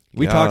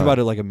 We talked about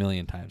it like a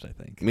million times, I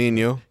think. Me and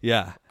you?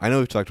 Yeah. I know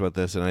we've talked about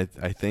this, and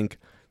I think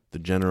the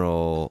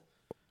general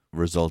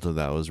result of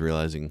that was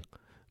realizing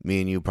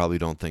me and you probably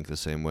don't think the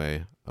same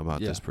way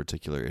about this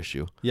particular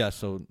issue. Yeah,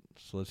 so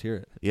let's hear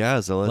it. Yeah,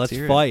 so let's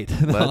hear fight.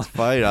 it. Let's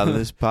fight on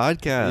this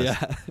podcast.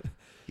 Yeah.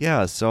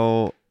 Yeah,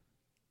 so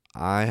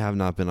I have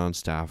not been on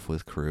staff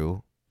with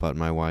Cru, but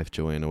my wife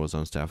Joanna was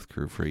on staff with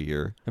Cru for a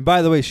year. And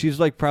by the way, she's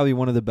like probably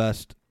one of the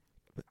best.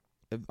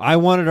 I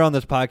wanted her on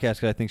this podcast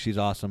because I think she's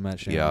awesome at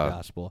sharing the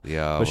gospel.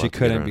 Yeah, but she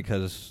couldn't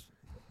because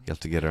you have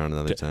to get her on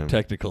another time.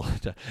 Technical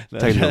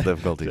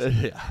difficulties.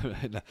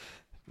 Yeah,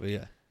 but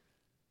yeah.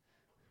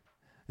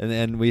 And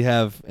then we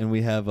have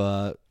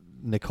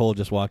Nicole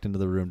just walked into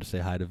the room to say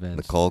hi to Vince.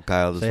 Nicole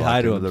Kyle just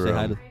walked into the room.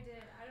 I did.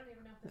 I don't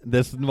even know.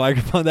 This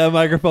microphone. That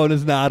microphone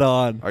is not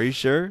on. Are you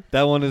sure?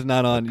 That one is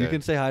not on. Okay. You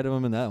can say hi to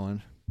him in that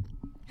one.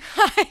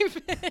 Hi,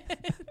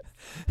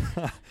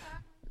 Vince.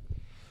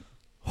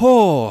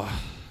 Oh.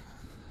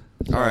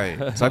 All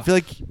right. So I feel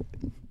like we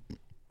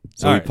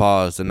right.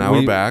 paused, and now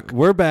we're back.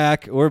 We're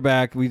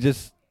back. We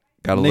just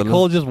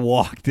Nicole just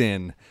walked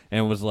in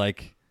and was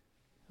like,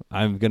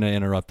 I'm going to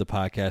interrupt the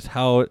podcast.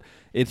 How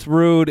it's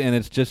rude and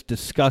it's just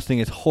disgusting.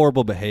 It's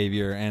horrible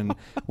behavior, and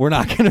we're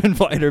not going to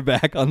invite her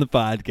back on the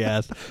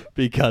podcast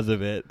because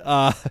of it.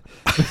 But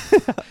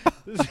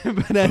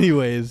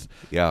anyways,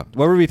 yeah.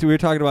 What were we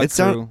talking about?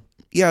 Cru.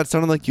 It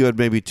sounded like you had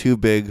maybe two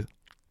big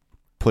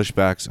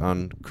pushbacks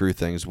on Cru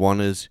things. One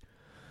is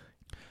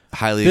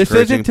highly encouraging.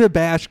 This isn't to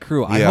bash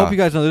Cru. I hope you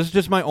guys know this is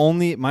just my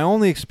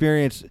only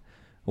experience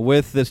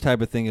with this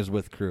type of thing is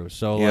with Cru.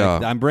 So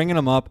like, I'm bringing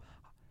them up.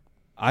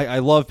 I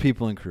love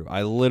people in Cru.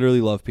 I literally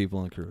love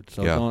people in Cru.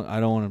 So I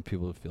don't want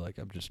people to feel like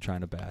I'm just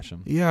trying to bash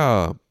them.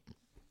 Yeah.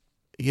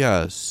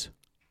 Yes.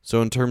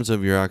 So in terms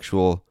of your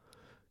actual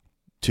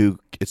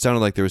it sounded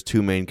like there was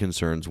two main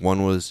concerns.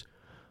 One was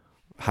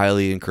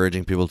highly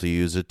encouraging people to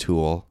use a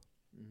tool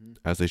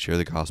as they share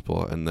the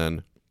gospel, and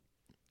then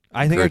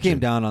I think I came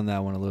down on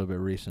that one a little bit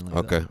recently.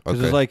 Okay. Because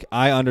it's like,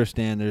 I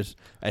understand there's,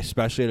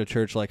 especially at a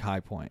church like High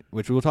Point,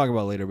 which we'll talk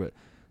about later, but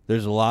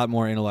there's a lot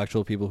more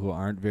intellectual people who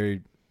aren't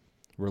very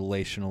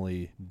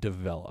relationally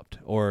developed,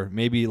 or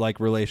maybe like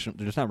they're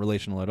just not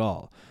relational at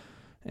all.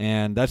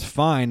 And that's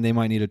fine. They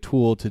might need a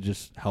tool to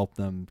just help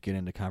them get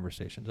into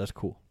conversations. That's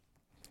cool.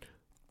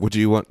 Do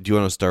you want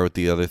to start with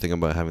the other thing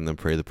about having them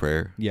pray the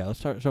prayer? Yeah, let's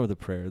start with the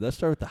prayer. Let's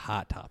start with the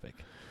hot topic.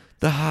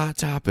 The hot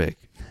topic.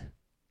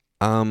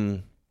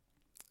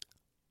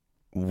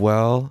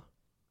 Well,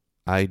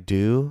 I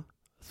do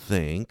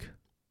think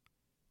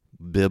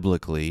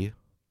biblically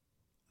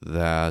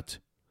that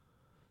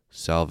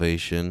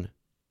salvation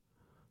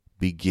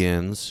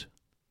begins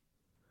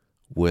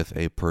with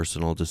a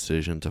personal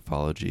decision to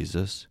follow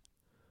Jesus.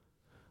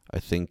 I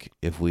think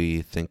if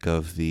we think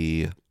of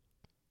the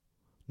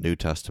New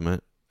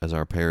Testament as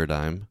our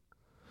paradigm,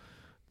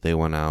 they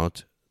went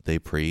out, they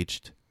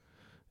preached,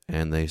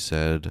 and they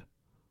said,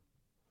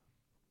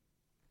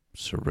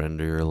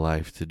 surrender your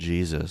life to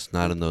Jesus.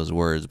 Not in those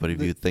words, but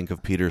if you think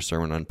of Peter's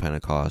sermon on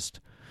Pentecost,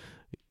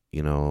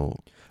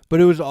 But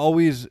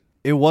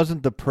it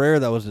wasn't the prayer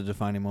that was the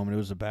defining moment. It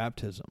was the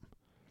baptism.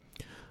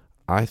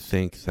 I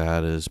think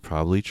that is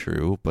probably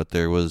true, but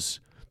there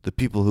was the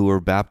people who were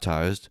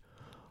baptized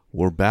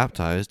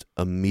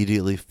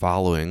immediately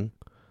following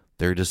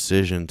their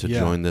decision to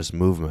join this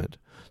movement.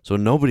 So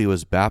nobody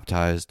was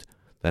baptized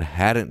that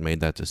hadn't made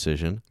that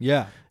decision.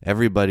 Yeah.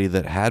 Everybody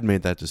that had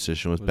made that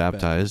decision was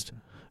baptized,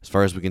 as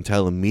far as we can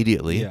tell,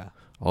 immediately. Yeah.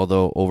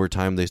 Although over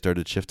time they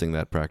started shifting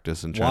that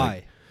practice and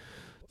trying.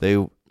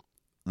 Why?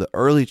 The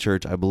early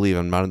church, I believe,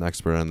 I'm not an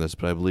expert on this,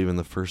 but I believe in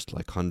the first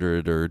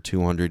 100 or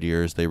 200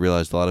 years, they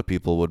realized a lot of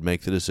people would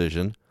make the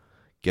decision,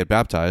 get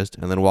baptized,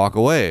 and then walk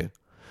away.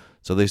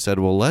 So they said,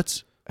 well,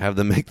 let's have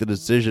them make the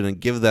decision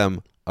and give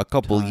them a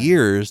couple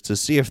years to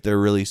see if they're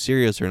really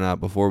serious or not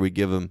before we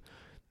give them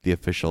the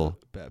official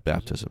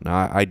baptism.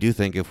 Now, I do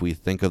think if we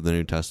think of the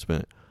New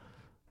Testament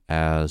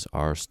as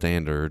our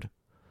standard,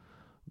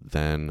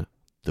 then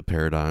the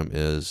paradigm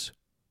is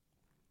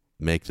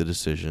make the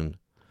decision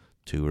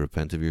to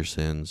repent of your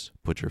sins,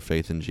 put your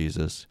faith in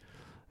Jesus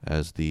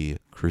as the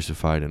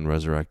crucified and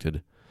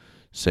resurrected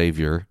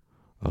Savior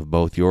of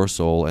both your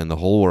soul and the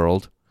whole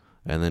world,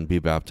 and then be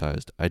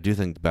baptized. I do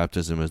think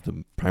baptism is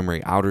the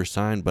primary outer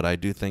sign, but I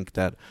do think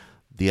that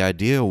the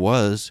idea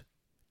was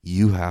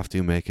you have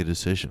to make a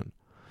decision.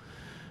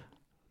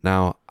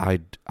 Now, I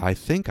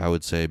think I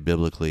would say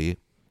biblically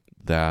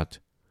that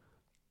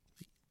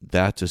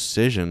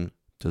decision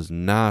does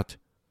not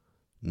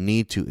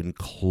need to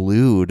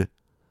include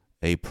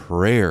a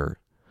prayer.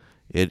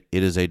 It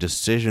is a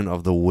decision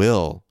of the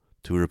will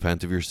to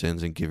repent of your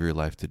sins and give your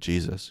life to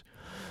Jesus.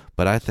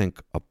 But I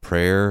think a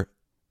prayer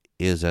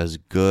is as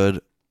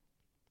good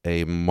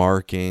a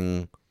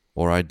marking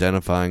or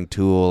identifying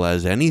tool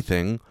as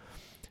anything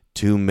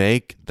to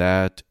make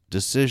that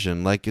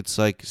decision. It's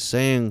like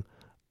saying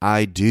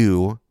I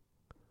do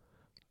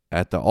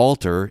at the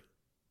altar.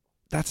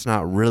 That's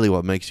not really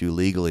what makes you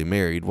legally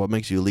married. What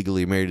makes you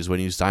legally married is when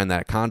you sign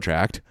that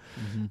contract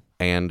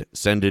and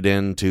send it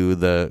in to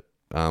the,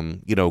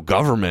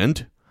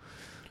 government.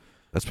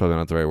 That's probably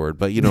not the right word,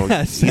 but the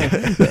government.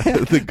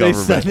 They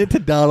send it to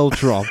Donald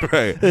Trump.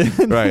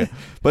 Right.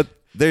 But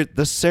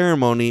the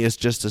ceremony is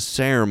just a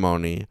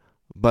ceremony,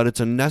 but it's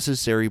a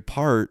necessary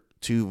part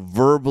to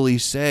verbally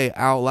say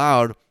out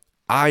loud,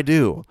 I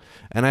do.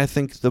 And I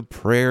think the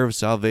prayer of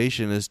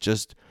salvation is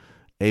just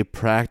a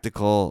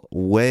practical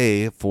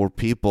way for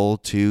people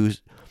to,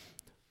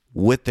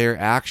 with their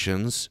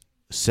actions,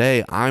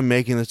 say, I'm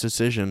making this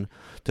decision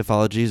to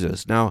follow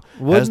Jesus. Now,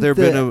 has there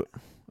been a...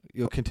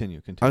 You'll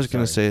continue. I was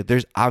going to say,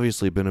 there's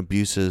obviously been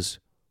abuses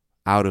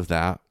out of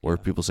that, where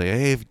people say,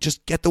 hey,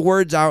 just get the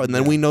words out, and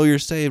then we know you're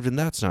saved, and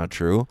that's not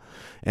true.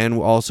 And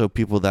also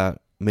people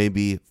that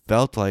maybe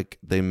felt like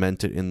they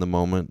meant it in the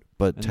moment,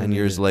 but and 10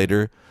 years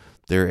later,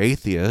 they're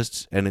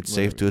atheists, and it's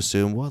safe to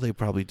assume, well, they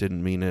probably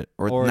didn't mean it,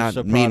 or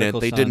not mean it.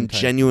 They didn't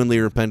genuinely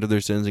repent of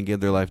their sins and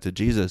give their life to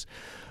Jesus.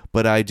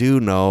 But I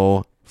do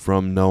know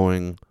from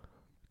knowing,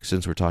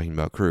 since we're talking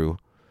about Cru,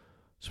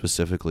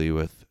 specifically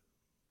with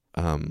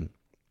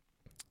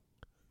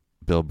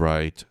Bill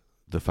Bright,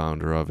 the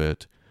founder of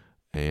it,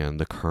 and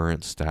the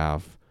current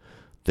staff,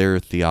 their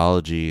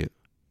theology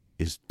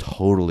is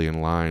totally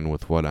in line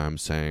with what I'm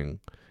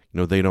saying.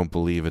 They don't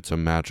believe it's a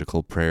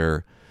magical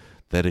prayer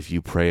that if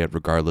you pray it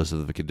regardless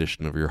of the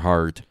condition of your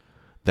heart,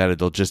 that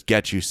it'll just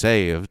get you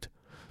saved.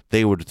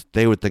 They would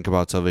think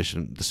about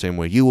salvation the same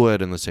way you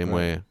would and the same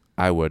way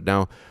I would.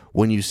 Now,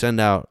 when you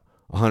send out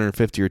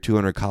 150 or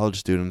 200 college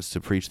students to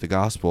preach the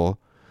gospel,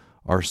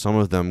 are some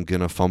of them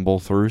going to fumble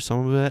through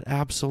some of it?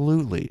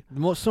 Absolutely.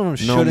 Most of them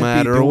shouldn't no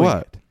matter be doing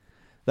what. It.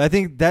 I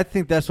think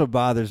that's what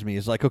bothers me.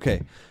 Is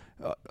okay,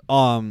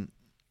 some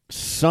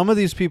of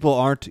these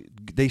people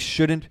they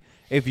shouldn't.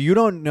 If you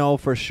don't know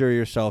for sure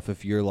yourself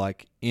if you're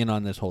in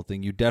on this whole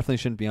thing, you definitely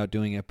shouldn't be out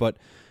doing it. But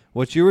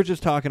what you were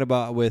just talking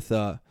about with,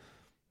 and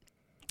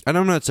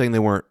I'm not saying they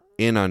weren't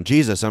in on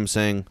Jesus. I'm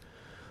saying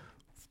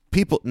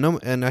people, no,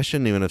 and I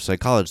shouldn't even have said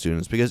college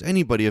students, because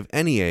anybody of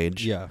any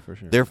age, for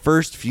sure, their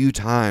first few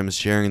times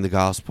sharing the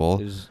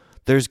gospel,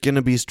 there's going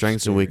to be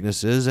strengths and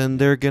weaknesses, and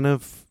they're going to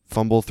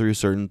fumble through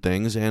certain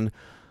things, and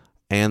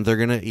they're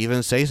going to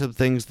even say some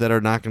things that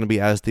are not going to be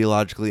as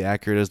theologically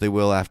accurate as they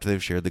will after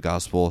they've shared the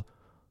gospel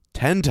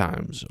 10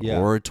 times Yeah.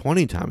 or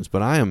 20 times,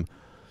 but I am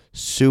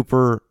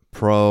super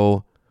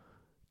pro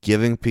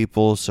giving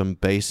people some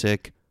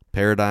basic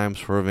paradigms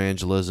for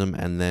evangelism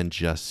and then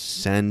just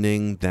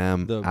sending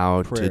them The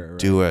out prayer, to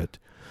do it.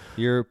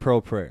 You're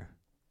pro prayer.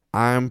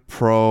 I'm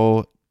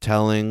pro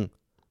telling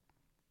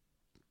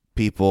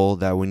people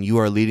that when you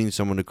are leading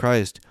someone to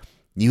Christ,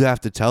 you have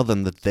to tell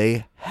them that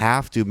they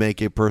have to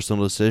make a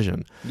personal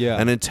decision. Yeah.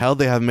 And until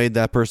they have made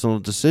that personal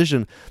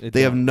decision,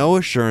 they have no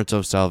assurance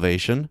of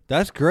salvation.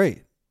 That's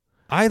great.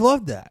 I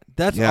love that.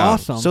 That's Yeah.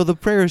 awesome. So the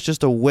prayer is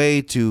just a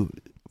way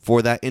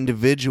for that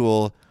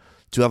individual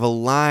to have a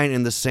line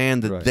in the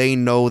sand that Right. they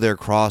know they're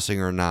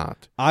crossing or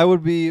not. I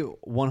would be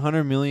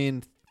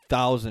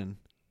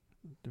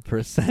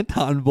 100,000,000%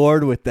 on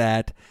board with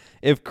that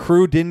if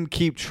Crew didn't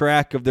keep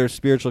track of their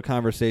spiritual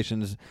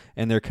conversations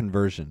and their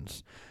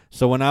conversions.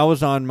 So when I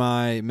was on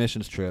my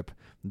missions trip,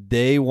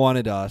 they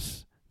wanted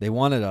us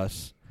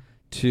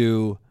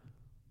to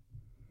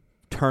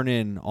turn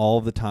in all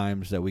of the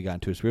times that we got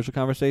into a spiritual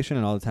conversation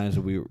and all the times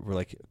that we were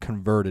like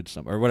converted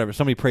or whatever.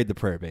 Somebody prayed the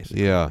prayer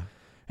basically. Yeah.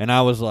 And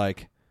I was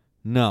like,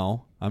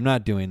 no, I'm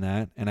not doing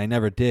that. And I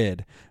never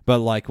did. But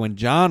like when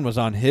John was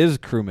on his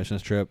Crew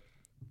missions trip,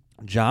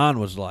 John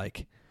was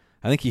like,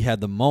 I think he had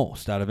the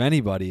most out of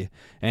anybody,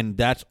 and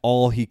that's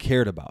all he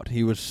cared about.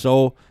 He was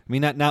so, I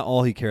mean, not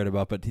all he cared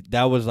about, but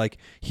that was like,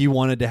 he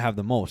wanted to have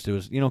the most. It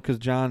was, because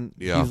John,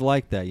 Yeah. he's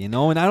like that, and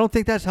I don't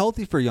think that's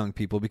healthy for young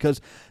people, because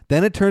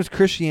then it turns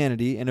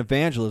Christianity and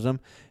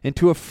evangelism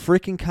into a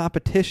freaking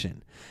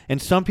competition.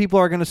 And some people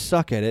are going to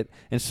suck at it,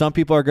 and some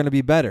people are going to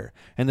be better.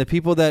 And the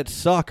people that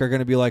suck are going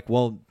to be like,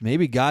 well,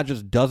 maybe God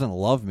just doesn't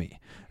love me.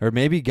 Or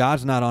maybe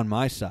God's not on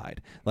my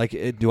side. Like,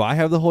 do I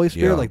have the Holy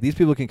Spirit? Yeah. Like, these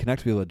people can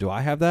connect to people. Do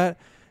I have that?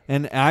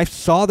 And I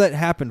saw that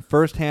happen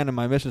firsthand in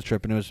my missions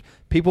trip. And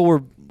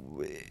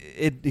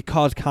it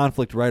caused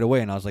conflict right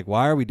away. And I was like,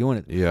 why are we doing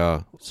it?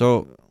 Yeah.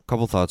 So, a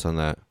couple thoughts on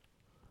that.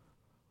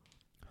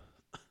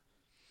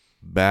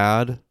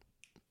 Bad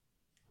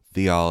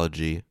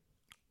theology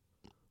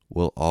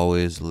will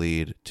always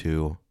lead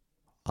to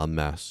a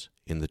mess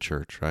in the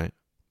church, right?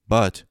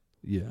 But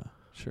Yeah,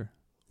 sure.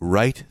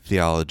 right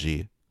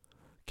theology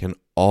can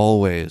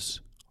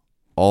always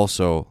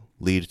also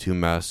lead to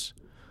mess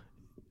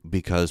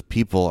because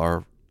people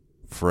are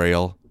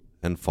frail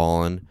and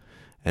fallen.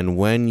 And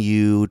when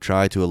you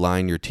try to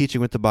align your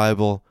teaching with the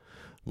Bible,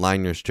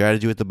 align your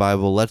strategy with the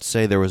Bible, let's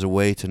say there was a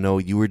way to know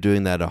you were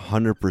doing that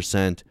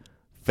 100%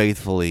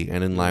 faithfully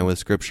and in line with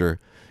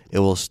Scripture, it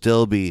will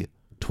still be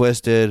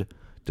twisted,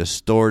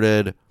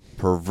 distorted,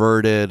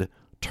 perverted,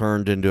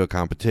 turned into a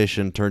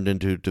competition, turned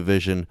into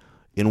division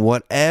in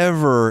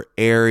whatever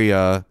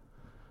area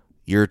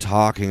you're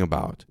talking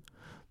about.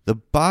 The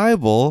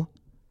Bible,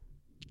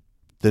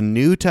 the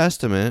New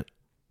Testament,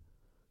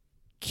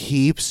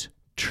 keeps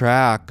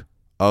track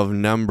of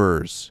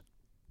numbers.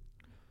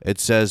 It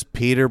says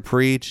Peter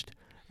preached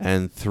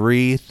and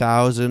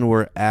 3,000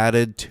 were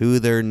added to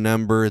their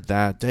number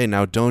that day.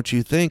 Now, don't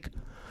you think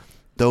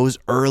those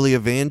early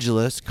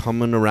evangelists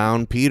coming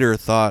around Peter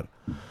thought,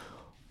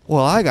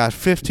 well, I got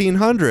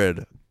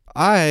 1,500.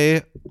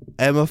 I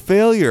am a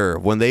failure,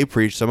 when they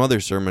preached some other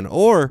sermon,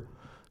 or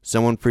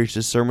someone preached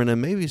a sermon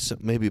and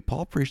maybe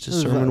Paul preached a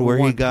sermon where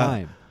he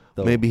got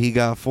maybe he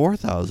got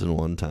 4,000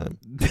 one time.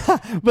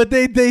 But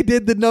they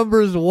did the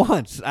numbers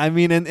once. I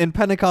mean, and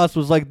Pentecost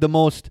was like the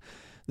most.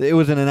 It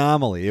was an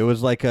anomaly. It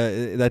was like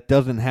that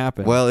doesn't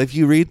happen. Well, if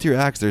you read through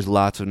Acts, there's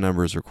lots of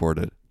numbers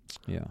recorded.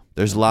 Yeah.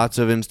 There's lots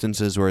of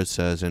instances where it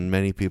says, and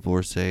many people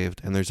were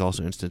saved, and there's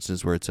also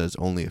instances where it says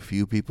only a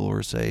few people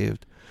were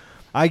saved.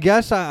 I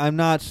guess I'm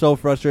not so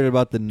frustrated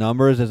about the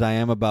numbers as I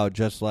am about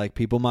just like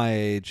people my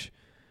age.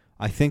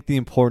 I think the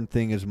important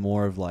thing is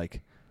more of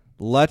like,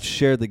 let's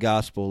share the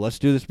gospel. Let's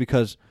do this,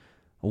 because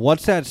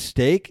what's at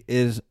stake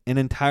is an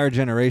entire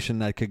generation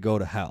that could go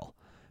to hell.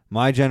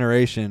 My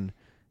generation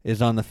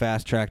is on the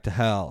fast track to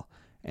hell.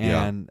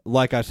 And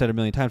like I've said a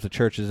million times, the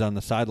church is on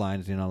the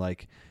sidelines,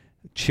 like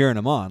cheering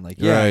them on. Like,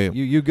 yeah, Right.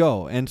 you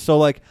go. And so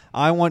like,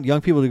 I want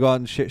young people to go out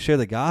and share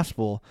the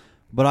gospel,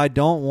 but I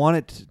don't want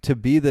it to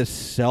be this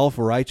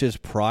self-righteous,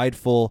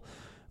 prideful,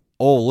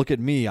 oh, look at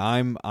me,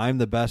 I'm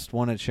the best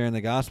one at sharing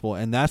the gospel.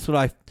 And that's what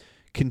I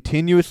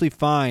continuously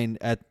find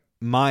at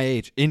my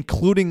age,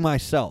 including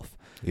myself.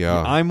 Yeah.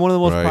 I'm one of the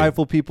most right.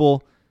 prideful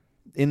people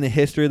in the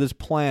history of this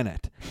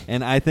planet,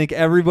 and I think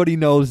everybody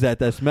knows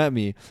that's met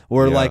me.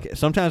 Where Yeah. like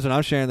sometimes when I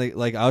was sharing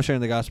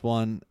the gospel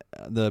on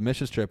the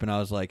missions trip, and I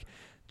was like,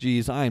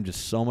 geez, I am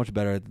just so much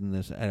better than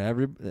this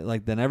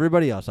than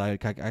everybody else. I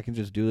can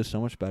just do this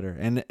so much better.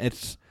 And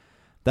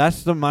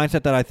that's the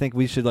mindset that I think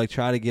we should like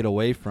try to get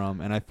away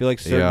from. And I feel like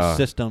certain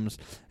systems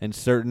and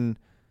certain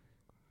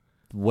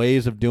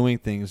ways of doing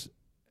things,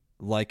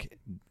 like,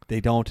 they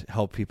don't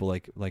help people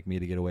like me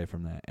to get away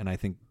from that. And I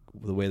think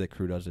the way that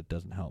Crew does it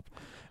doesn't help.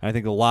 And I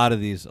think a lot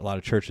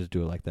of churches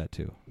do it like that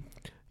too.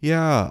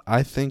 Yeah,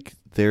 I think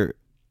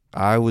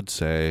I would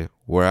say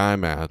where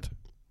I'm at,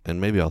 and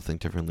maybe I'll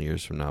think differently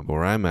years from now, but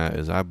where I'm at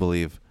is I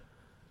believe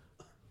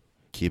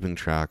keeping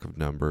track of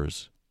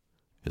numbers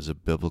is a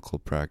biblical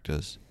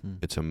practice. Hmm.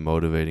 It's a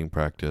motivating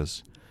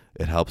practice.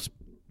 It helps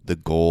the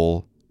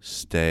goal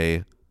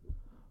stay.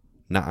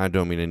 Not, I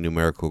don't mean a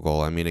numerical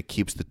goal. I mean it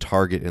keeps the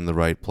target in the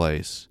right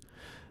place.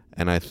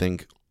 And I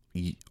think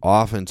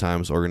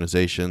oftentimes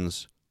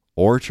organizations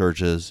or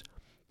churches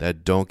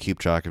that don't keep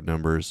track of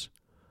numbers,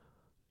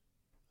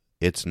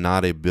 it's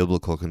not a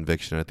biblical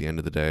conviction at the end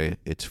of the day.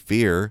 It's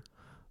fear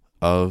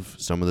of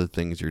some of the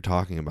things you're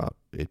talking about.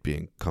 It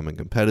becoming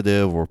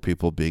competitive or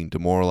people being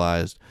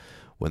demoralized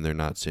when they're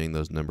not seeing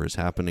those numbers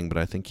happening. But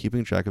I think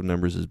keeping track of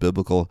numbers is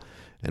biblical,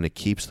 and it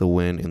keeps the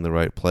win in the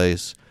right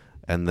place.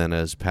 And then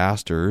as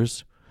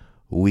pastors,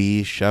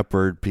 we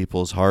shepherd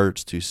people's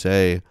hearts to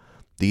say,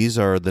 these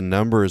are the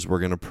numbers we're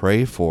going to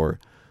pray for.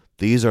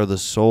 These are the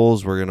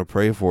souls we're going to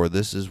pray for.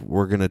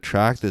 We're going to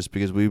track this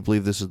because we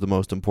believe this is the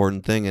most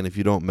important thing. And if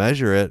you don't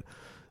measure it,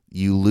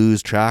 you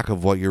lose track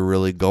of what you're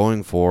really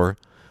going for.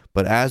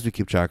 But as we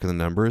keep track of the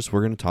numbers,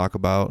 we're going to talk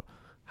about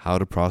how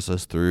to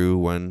process through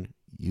when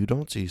you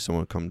don't see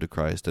someone come to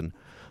Christ. And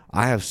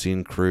I have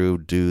seen Cru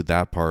do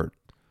that part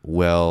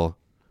well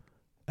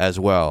as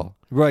well.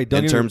 Right.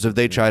 In terms of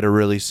they try to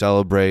really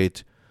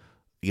celebrate,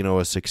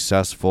 a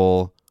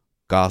successful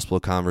gospel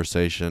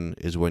conversation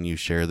is when you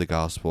share the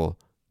gospel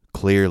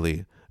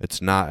clearly.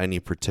 It's not any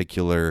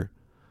particular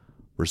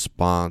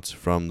response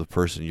from the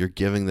person. You're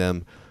giving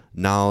them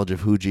knowledge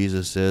of who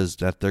Jesus is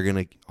that they're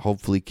going to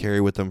hopefully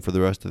carry with them for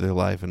the rest of their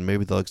life, and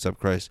maybe they'll accept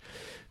Christ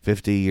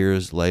 50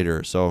 years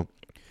later. So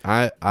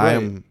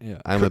I'm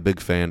a big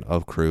fan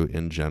of Cru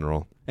in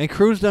general. And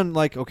Cru's done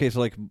like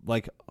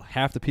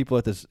half the people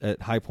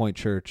at High Point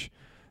Church,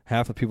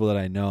 half the people that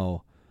I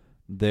know,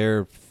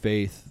 their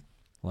faith,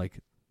 like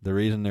the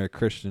reason they're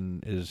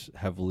Christian is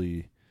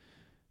heavily,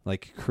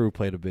 like Cru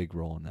played a big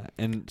role in that.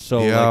 And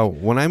so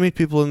when I meet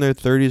people in their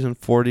 30s and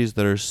 40s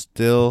that are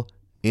still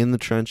in the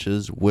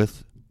trenches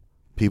with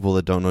people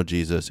that don't know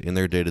Jesus in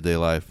their day-to-day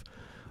life,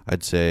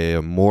 I'd say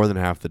more than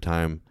half the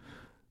time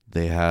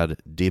they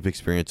had deep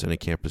experience in a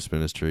campus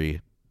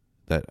ministry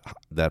that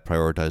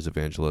prioritized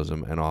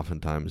evangelism, and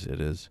oftentimes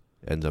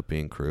ends up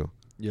being Cru.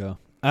 Yeah.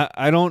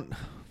 I don't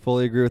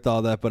fully agree with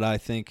all that, but I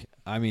think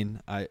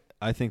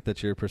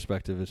that your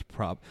perspective is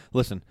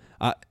listen,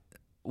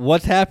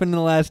 what's happened in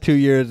the last 2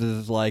 years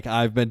is like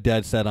I've been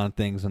dead set on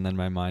things, and then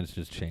my mind's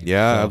just changed.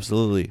 Yeah, so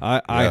absolutely.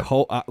 I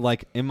hope,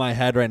 like in my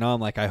head right now,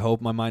 I'm like, I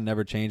hope my mind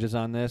never changes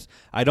on this.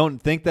 I don't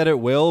think that it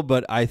will,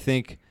 but I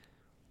think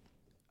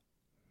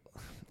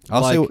go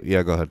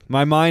ahead.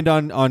 My mind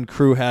on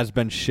Cru has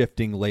been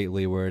shifting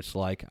lately, where it's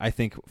like I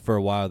think for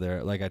a while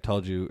there, like I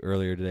told you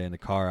earlier today in the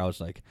car, I was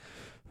like,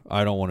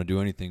 I don't want to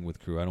do anything with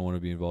Cru. I don't want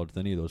to be involved with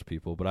any of those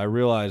people. But I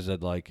realized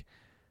that like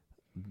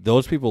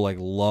those people like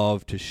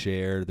love to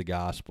share the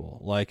gospel.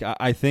 Like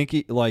I think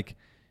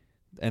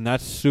and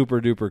that's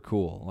super duper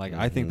cool. Like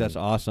I think that's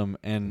awesome.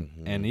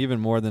 And even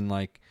more than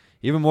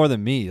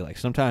me, like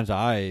sometimes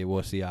I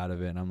wussy out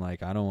of it and I'm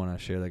like, I don't want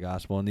to share the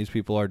gospel. And these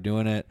people are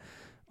doing it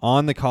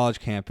on the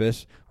college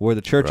campus where the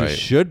churches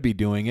should be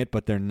doing it,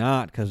 but they're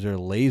not because they're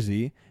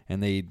lazy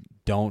and they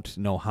don't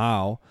know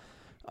how.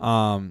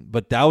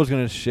 But that was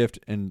going to shift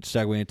and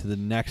segue into the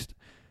next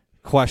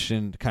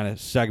question kind of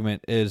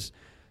segment is,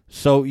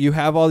 so you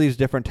have all these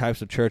different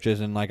types of churches,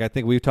 and like I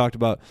think we've talked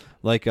about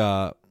like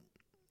a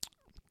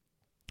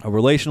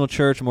relational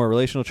church, a more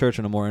relational church,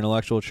 and a more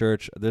intellectual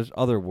church. There's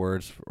other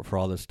words for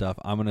all this stuff.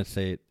 I'm going to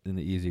say it in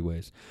the easy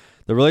ways.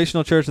 The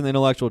relational church and the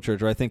intellectual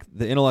church, or I think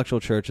the intellectual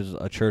church is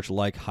a church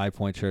like High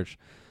Point Church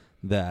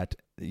that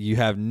you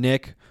have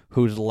Nick,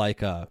 who's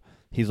like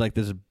he's like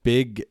this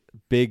big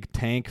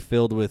tank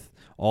filled with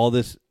all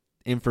this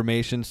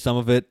information. Some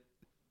of it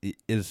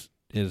is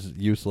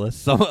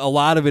useless. A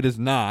lot of it is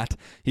not.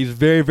 He's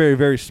very, very,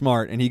 very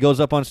smart, and he goes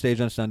up on stage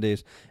on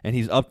Sundays, and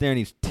he's up there and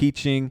he's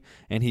teaching,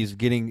 and he's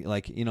getting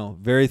like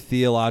very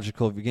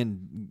theological.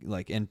 Again,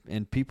 like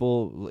and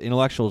people,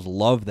 intellectuals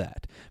love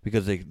that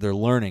because they're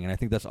learning, and I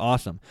think that's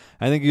awesome.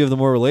 I think you have the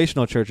more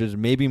relational churches,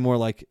 maybe more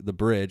like the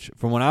Bridge.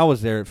 From when I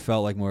was there, it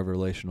felt like more of a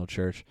relational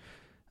church.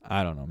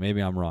 I don't know.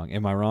 Maybe I'm wrong.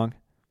 Am I wrong?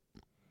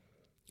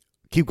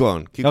 Keep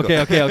going. Okay.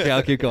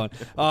 I'll keep going.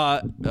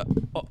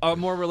 A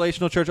more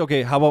relational church.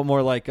 Okay, how about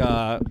more like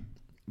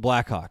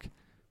Blackhawk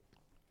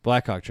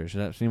Church? Does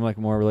that seem like a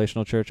more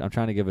relational church? I'm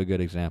trying to give a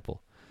good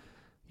example.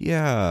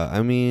 Yeah,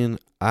 I mean,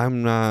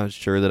 I'm not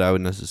sure that I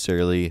would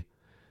necessarily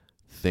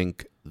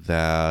think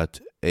that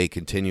a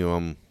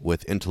continuum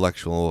with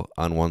intellectual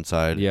on one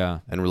side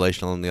and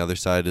relational on the other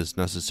side is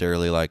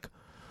necessarily like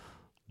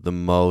the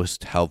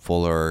most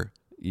helpful or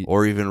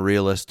even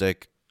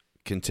realistic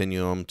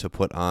continuum to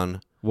put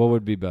on. What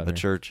would be better? A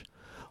church.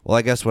 Well,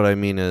 I guess what I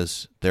mean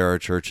is there are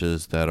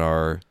churches that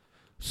are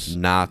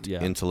not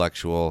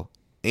intellectual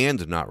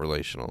and not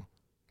relational.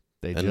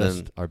 They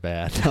just are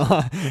bad.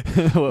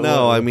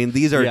 No, I mean,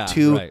 these are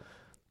two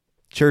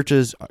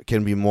churches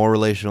can be more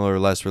relational or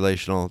less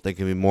relational. They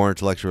can be more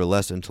intellectual or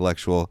less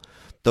intellectual.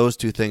 Those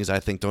two things, I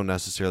think, don't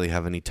necessarily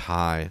have any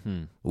tie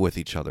with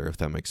each other, if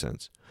that makes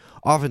sense.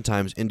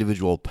 Oftentimes,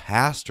 individual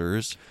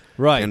pastors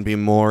can be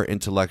more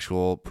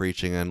intellectual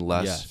preaching and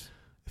less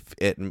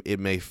it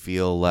may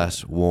feel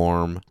less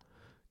warm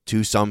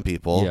to some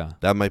people. Yeah.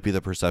 That might be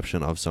the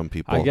perception of some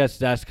people. I guess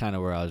that's kind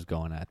of where I was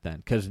going at then,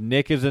 because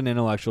Nick is an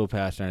intellectual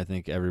pastor, and I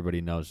think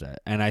everybody knows that.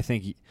 And I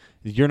think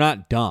you're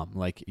not dumb.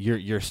 Like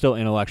you're still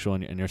intellectual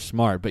and you're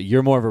smart, but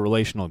you're more of a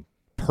relational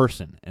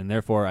person, and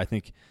therefore I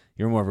think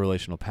you're more of a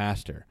relational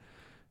pastor.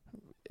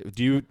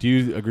 Do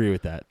you agree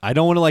with that? I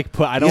don't want to like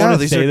put. I don't want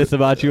to say this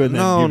about you and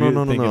then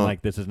you thinking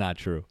like this is not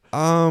true.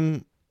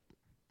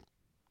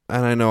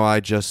 And I know I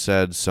just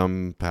said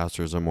some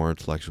pastors are more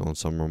intellectual and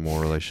some are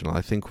more relational. I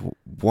think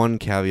one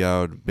caveat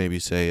I would maybe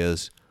say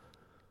is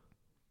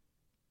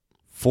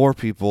for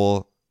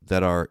people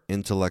that are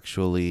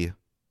intellectually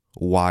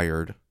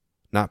wired,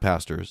 not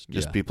pastors,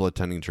 just people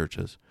attending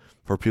churches,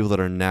 for people that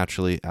are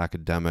naturally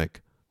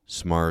academic,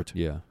 smart,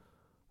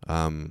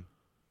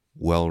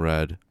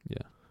 well-read,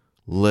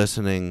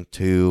 listening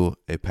to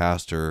a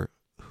pastor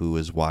who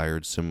is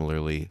wired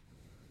similarly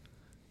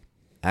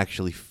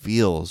actually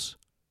feels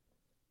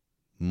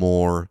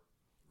more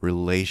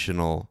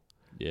relational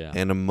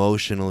and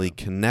emotionally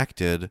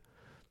connected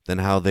than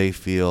how they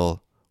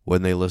feel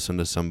when they listen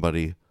to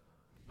somebody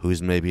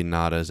who's maybe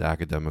not as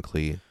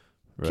academically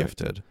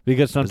gifted.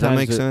 Because sometimes does that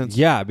make sense?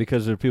 Yeah,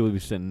 because there are people who be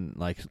sitting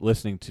like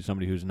listening to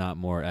somebody who's not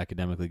more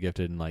academically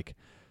gifted, and like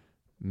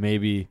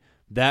maybe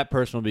that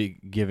person will be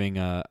giving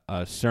a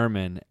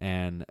sermon,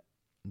 and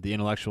the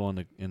intellectual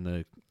in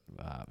the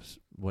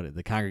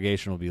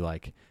congregation will be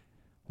like,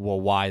 well,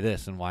 why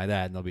this and why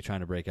that? And they'll be trying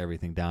to break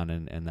everything down,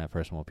 and that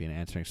person won't be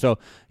answering. So,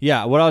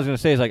 yeah, what I was going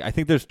to say is, like, I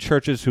think there's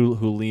churches who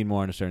lean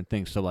more into certain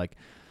things. So, like,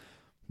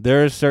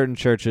 there's certain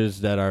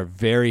churches that are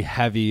very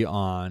heavy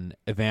on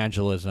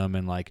evangelism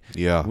and, like,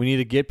 we need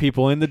to get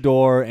people in the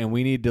door, and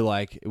we need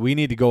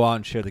to go out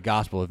and share the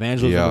gospel.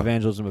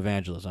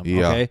 Evangelism,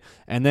 okay?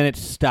 And then it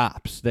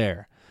stops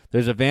there.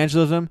 There's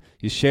evangelism,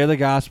 you share the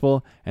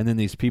gospel, and then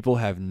these people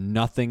have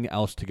nothing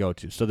else to go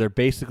to. So they're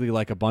basically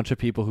like a bunch of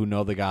people who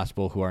know the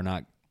gospel who are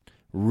not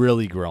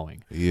really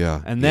growing.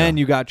 And then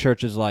you got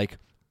churches like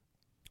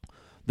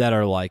that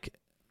are like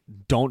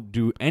don't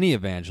do any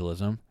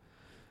evangelism.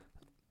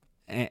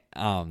 You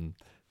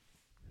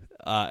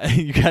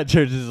got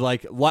churches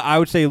like I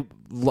would say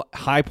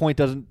High Point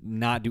doesn't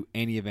not do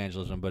any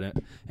evangelism, but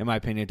in my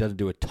opinion, it doesn't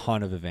do a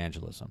ton of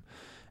evangelism.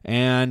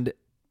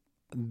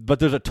 But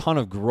there's a ton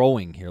of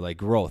growing here, like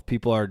growth.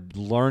 People are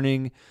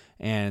learning,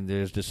 and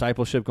there's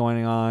discipleship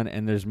going on,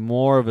 and there's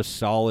more of a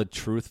solid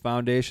truth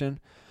foundation.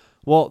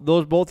 Well,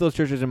 both those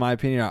churches, in my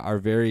opinion, are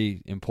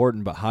very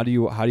important. But how do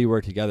you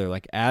work together?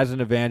 Like as an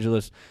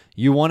evangelist,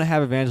 you want to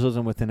have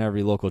evangelism within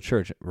every local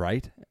church,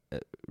 right?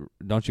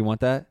 Don't you want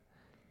that?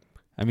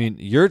 I mean,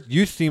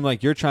 you seem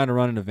like you're trying to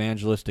run an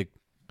evangelistic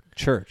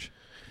church.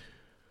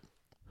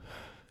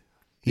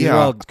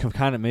 Well,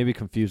 kind of maybe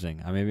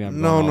confusing. Maybe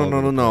I'm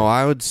no.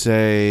 I would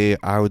say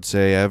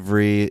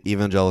every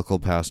evangelical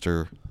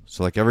pastor,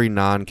 so like every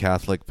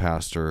non-Catholic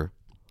pastor,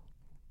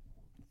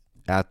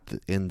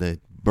 in the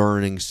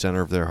burning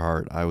center of their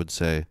heart, I would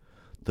say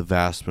the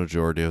vast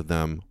majority of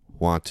them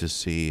want to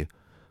see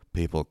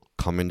people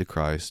coming to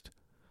Christ,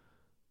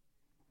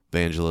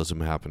 evangelism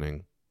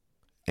happening,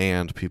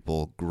 and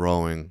people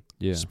growing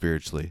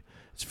spiritually.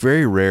 It's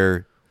very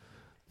rare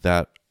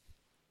that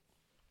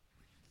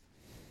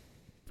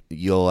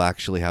you'll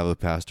actually have a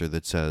pastor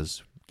that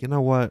says, you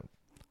know what,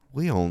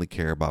 we only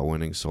care about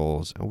winning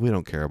souls and we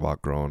don't care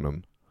about growing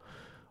them.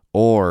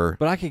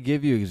 But I could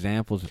give you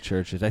examples of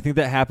churches. I think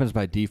that happens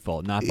by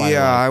default, not by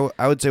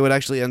I would say what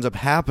actually ends up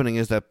happening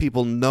is that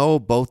people know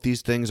both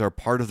these things are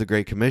part of the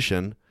Great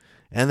Commission,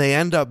 and they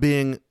end up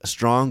being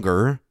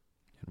stronger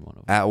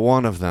at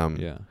one of them.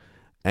 Yeah.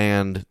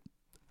 And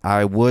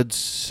I would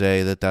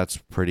say that that's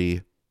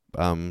pretty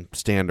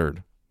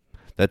standard,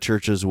 that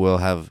churches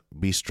will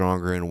be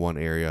stronger in one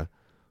area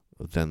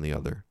than the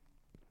other.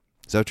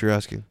 Is that what you're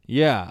asking?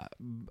 Yeah.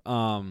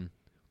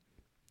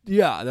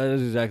 Yeah, that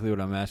is exactly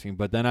what I'm asking.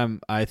 But then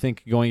I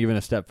think going even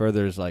a step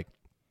further is like,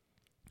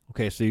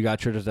 okay, so you got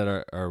churches that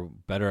are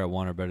better at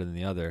one or better than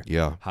the other.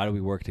 Yeah. How do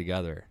we work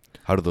together?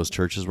 How do those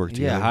churches work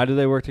together? Yeah, how do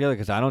they work together?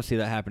 Because I don't see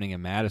that happening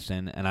in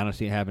Madison, and I don't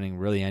see it happening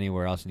really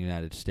anywhere else in the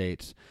United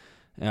States.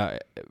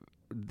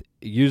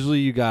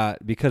 Usually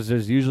because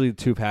there's usually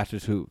two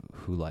pastors who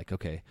like,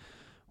 okay,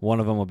 one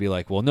of them will be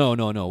like, well,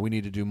 no, we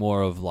need to do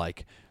more of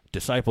like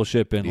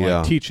discipleship and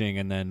like teaching,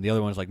 and then the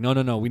other one's like,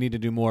 no, we need to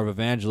do more of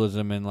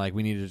evangelism and like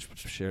we need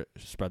to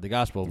spread the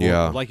gospel.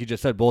 Well, like you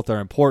just said, both are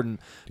important,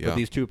 but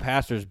these two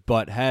pastors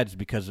butt heads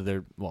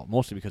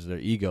mostly because of their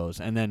egos,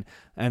 and then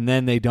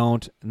they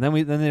don't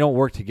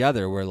work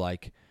together. Where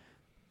like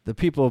the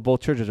people of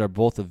both churches are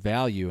both of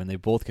value and they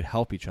both could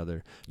help each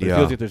other. But it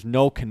feels like there's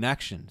no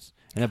connections,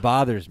 and it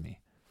bothers me.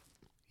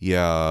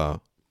 Yeah.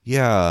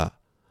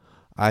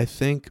 I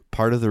think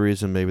part of the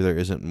reason maybe there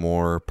isn't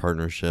more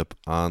partnership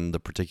on the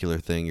particular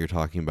thing you're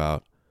talking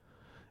about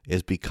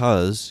is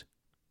because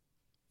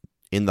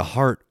in the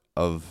heart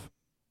of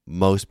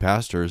most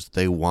pastors,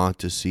 they want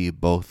to see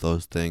both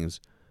those things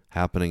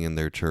happening in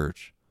their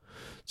church.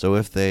 So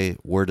if they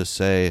were to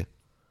say,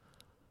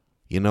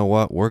 you know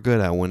what, we're good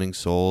at winning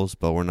souls,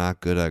 but we're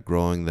not good at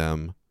growing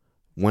them.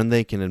 When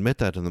they can admit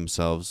that to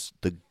themselves,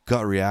 the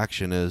gut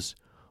reaction is,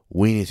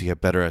 we need to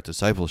get better at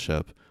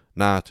discipleship,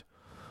 not,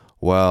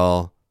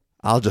 well,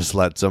 I'll just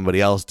let somebody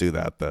else do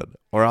that then.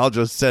 Or I'll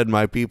just send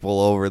my people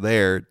over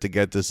there to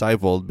get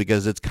discipled,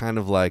 because it's kind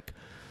of like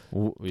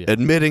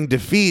admitting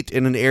defeat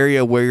in an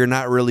area where you're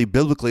not really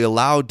biblically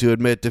allowed to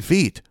admit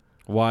defeat.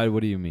 Why?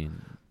 What do you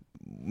mean?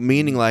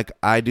 Meaning, like,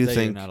 I do That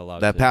think you're not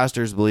allowed that to.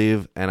 pastors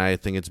believe, and I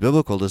think it's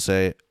biblical to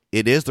say,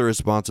 it is the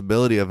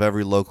responsibility of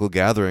every local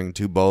gathering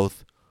to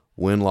both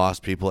win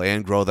lost people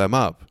and grow them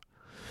up.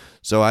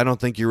 So I don't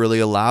think you're really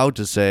allowed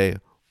to say,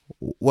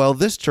 well,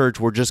 this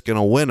church, we're just going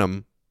to win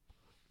them.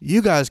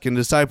 You guys can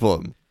disciple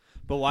them.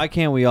 But why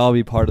can't we all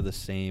be part of the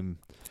same?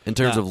 In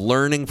terms of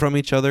learning from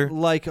each other?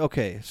 Like,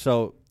 okay,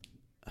 so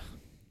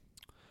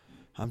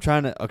I'm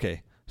trying to.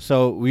 Okay,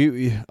 so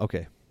we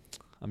okay.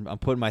 I'm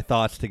putting my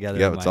thoughts together.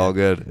 Yeah, in it's my all head.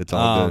 good. It's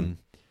all good.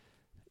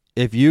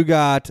 If you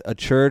got a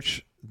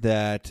church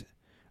that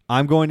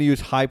I'm going to use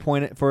High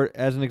Point for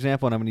as an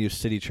example, and I'm going to use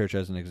City Church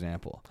as an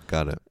example.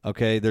 Got it.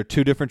 Okay, they're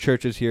two different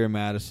churches here in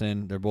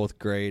Madison. They're both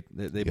great.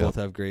 They Yep. both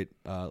have great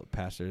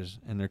pastors,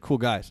 and they're cool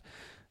guys.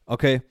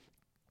 Okay,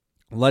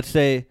 let's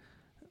say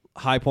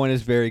High Point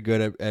is very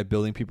good at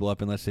building people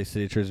up, and let's say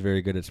City Church is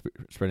very good at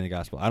spreading the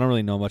gospel. I don't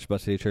really know much about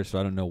City Church, so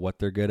I don't know what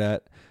they're good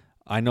at.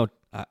 I know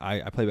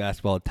I play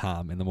basketball with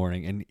Tom in the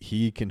morning, and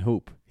he can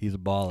hoop. He's a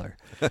baller.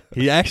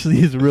 He actually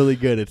is really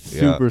good. It's Yeah.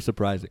 super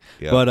surprising.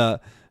 Yeah.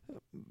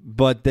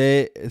 But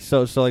they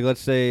so like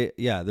let's say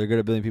they're good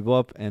at building people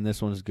up, and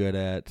this one's good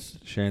at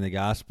sharing the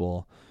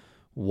gospel.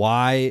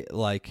 Why,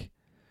 like,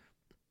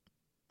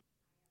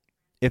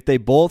 if they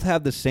both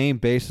have the same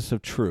basis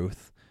of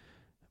truth,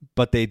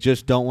 but they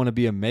just don't want to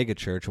be a mega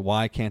church,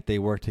 why can't they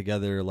work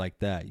together like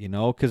that? You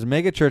know, because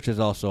mega churches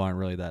also aren't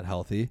really that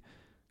healthy,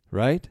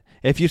 right?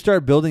 If you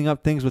start building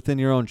up things within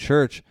your own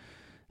church,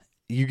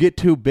 you get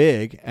too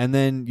big, and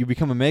then you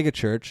become a mega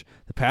church.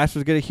 The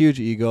pastors get a huge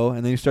ego,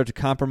 and then you start to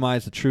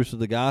compromise the truths of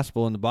the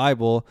gospel and the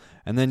Bible,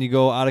 and then you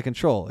go out of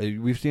control.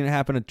 We've seen it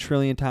happen 1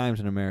 trillion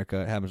times in America.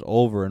 It happens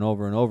over and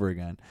over and over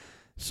again.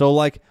 So,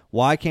 like,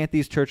 why can't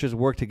these churches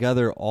work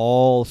together,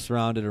 all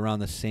surrounded around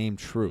the same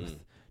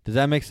truth? Does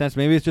that make sense?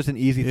 Maybe it's just an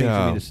easy thing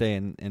for me to say,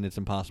 and it's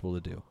impossible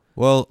to do.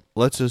 Well,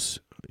 let's just,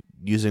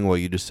 using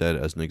what you just said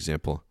as an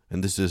example,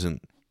 and this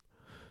isn't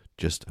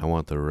just, I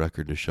want the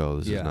record to show,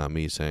 this is not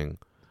me saying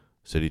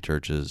City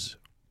Church is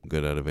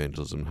good at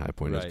evangelism, High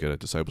Point is good at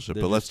discipleship,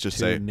 They're but let's just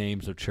two say,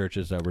 names of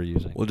churches that we're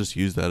using. we'll just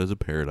use that as a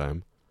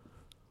paradigm.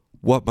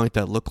 What might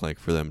that look like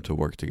for them to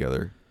work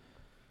together?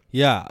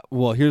 Yeah,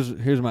 well,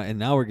 here's my, and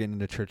now we're getting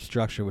into church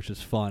structure, which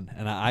is fun,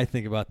 and I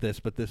think about this,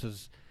 but this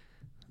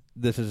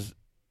is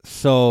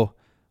so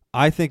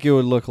I think it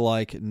would look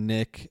like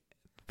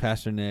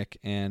Pastor Nick,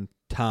 and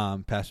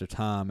Pastor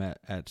Tom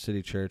at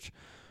City Church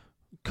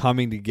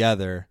coming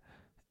together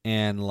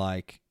and,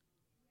 like,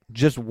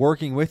 just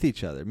working with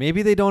each other.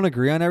 Maybe they don't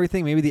agree on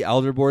everything. Maybe the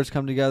elder boards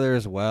come together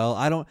as well.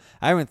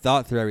 I haven't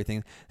thought through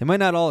everything. They might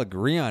not all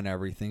agree on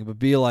everything, but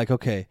be like,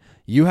 okay,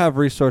 you have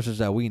resources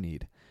that we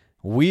need.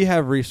 We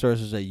have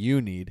resources that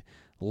you need.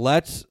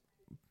 Let's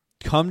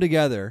come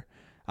together.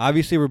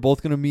 Obviously, we're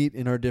both going to meet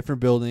in our different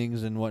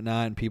buildings and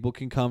whatnot, and people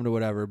can come to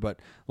whatever, but,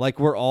 like,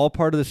 we're all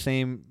part of the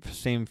same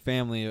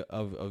family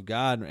of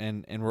God,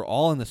 and we're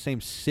all in the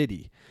same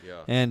city.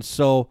 Yeah. And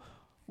so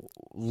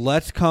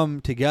let's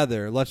come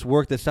together. Let's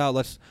work this out.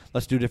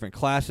 Let's do different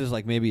classes.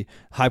 Like, maybe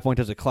High Point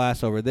does a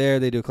class over there.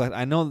 They do a class.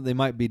 I know that they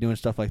might be doing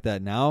stuff like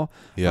that now.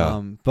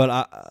 Yeah.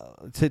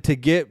 But to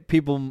get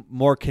people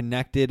more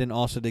connected, and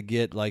also to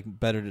get, like,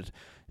 better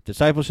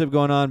discipleship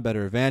going on,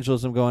 better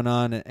evangelism going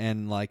on,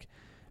 and like,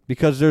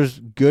 because there's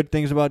good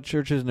things about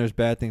churches and there's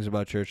bad things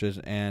about churches,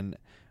 and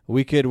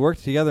we could work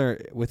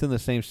together within the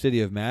same city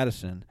of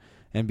Madison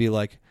and be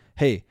like,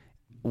 hey,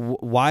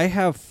 why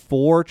have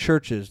 4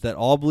 churches that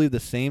all believe the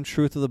same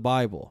truth of the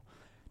Bible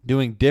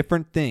doing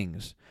different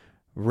things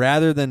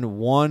rather than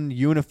one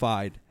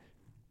unified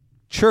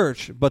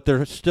church, but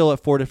they're still at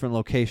 4 different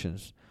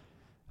locations?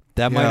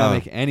 That might not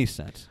make any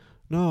sense.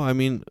 No, I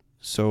mean,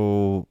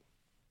 so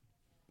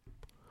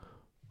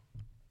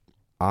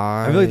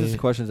I feel like this is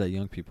questions that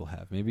young people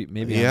have. Maybe I'm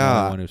the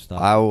only one who's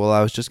thought. I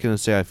was just going to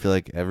say, I feel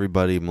like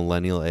everybody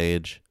millennial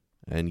age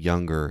and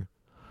younger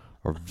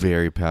are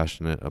very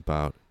passionate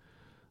about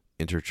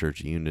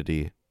interchurch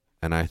unity,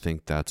 and I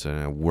think that's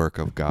a work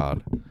of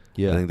God.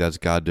 Yeah. I think that's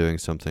God doing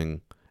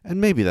something,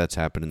 and maybe that's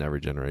happened in every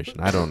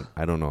generation. I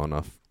don't know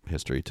enough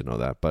history to know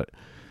that, but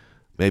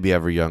maybe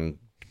every young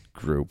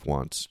group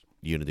wants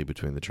unity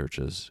between the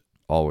churches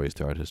always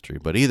throughout history.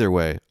 But either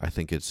way, I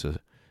think it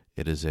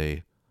is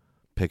a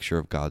picture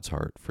of God's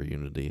heart for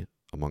unity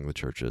among the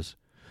churches.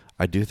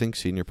 I do think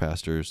senior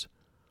pastors,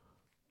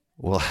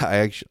 well,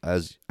 I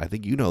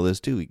think you know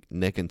this too,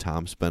 Nick and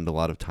Tom spend a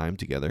lot of time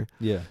together.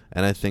 Yeah.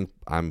 And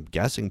I'm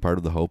guessing part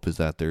of the hope is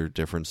that their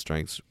different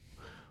strengths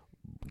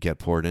get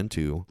poured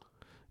into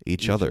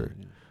each other.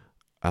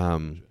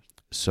 Yeah.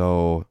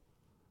 So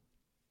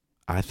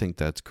I think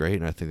that's great,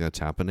 and I think that's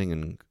happening,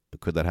 and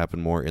could that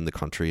happen more in the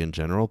country in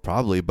general?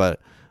 Probably, but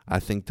I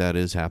think that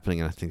is happening,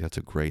 and I think that's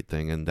a great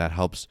thing, and that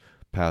helps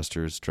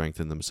pastors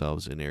strengthen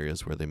themselves in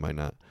areas where they might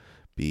not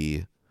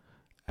be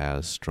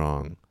as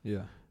strong.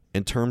 Yeah.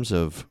 In terms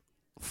of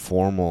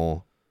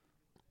formal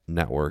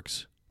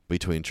networks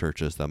between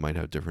churches that might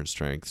have different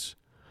strengths,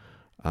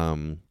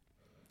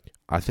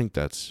 I think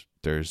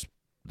there's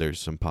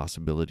some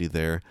possibility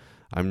there.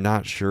 I'm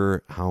not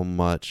sure how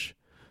much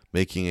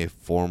making a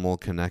formal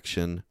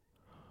connection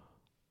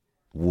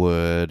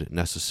would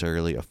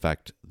necessarily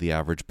affect the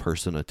average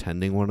person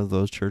attending one of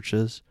those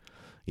churches.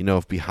 You know,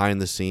 if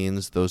behind the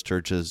scenes those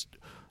churches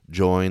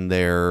join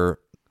their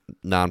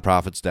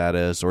nonprofit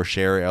status or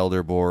share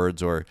elder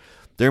boards, or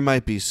there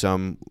might be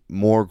some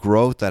more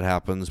growth that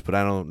happens, but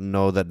I don't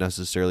know that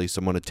necessarily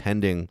someone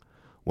attending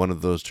one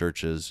of those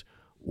churches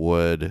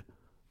would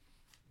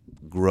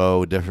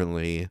grow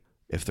differently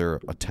if they're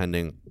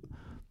attending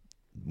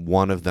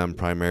one of them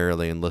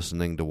primarily and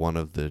listening to one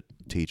of the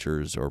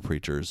teachers or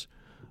preachers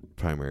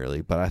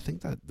primarily. But I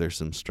think that there's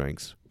some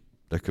strengths.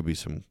 There could be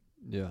some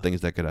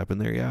things that could happen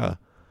there.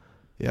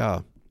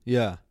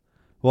 Yeah.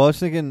 Well, I was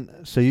thinking,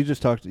 so you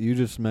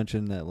just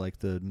mentioned that like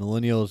the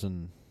millennials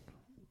and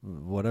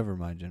whatever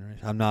my generation.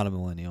 I'm not a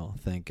millennial,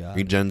 thank God.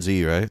 You're Gen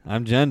Z, right?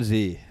 I'm Gen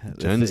Z.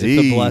 Gen It's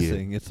Z. a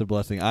blessing. It's a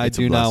blessing. I It's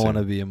a do not blessing. want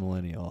to be a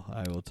millennial,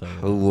 I will tell you.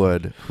 Who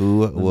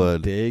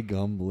would?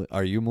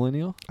 Are you a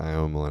millennial? I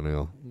am a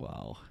millennial.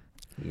 Wow.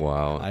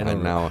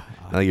 And now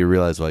you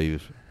realize why you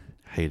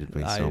hated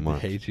me so much.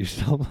 I hate you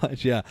so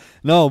much. Yeah.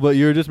 No, but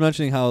you were just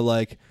mentioning how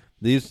like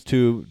these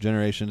two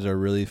generations are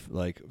really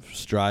like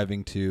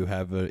striving to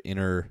have an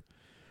inner.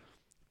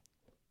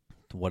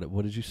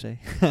 What did you say?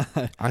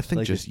 I think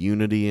like just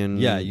unity and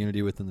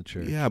unity within the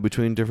church. Yeah,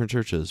 between different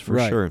churches for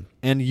Right. sure.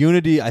 And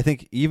unity, I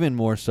think even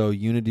more so,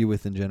 unity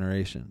within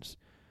generations.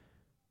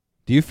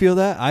 Do you feel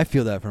that? I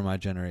feel that for my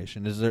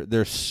generation.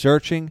 They're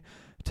searching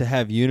to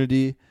have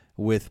unity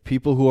with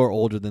people who are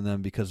older than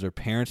them because their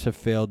parents have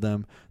failed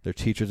them, their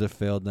teachers have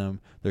failed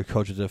them, their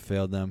coaches have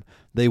failed them.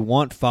 They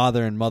want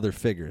father and mother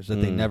figures that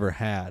they never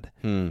had.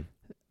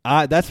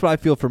 That's what I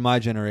feel for my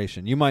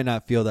generation. You might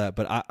not feel that,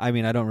 but I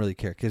mean, I don't really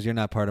care because you're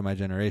not part of my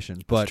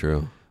generation. But That's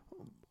true.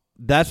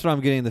 That's what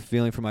I'm getting the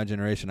feeling for my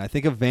generation. I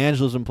think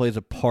evangelism plays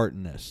a part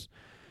in this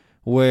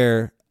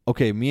where,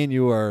 okay, me and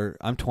you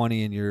I'm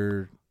 20 and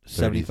you're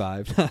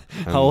 75.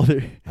 How old are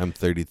you? I'm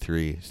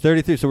 33.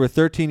 33. So we're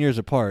 13 years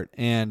apart.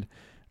 And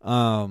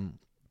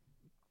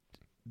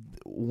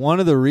one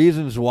of the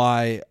reasons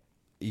why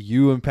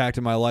you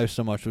impacted my life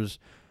so much was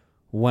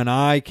when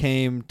I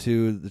came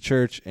to the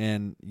church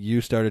and you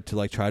started to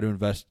like try to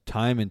invest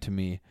time into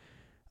me.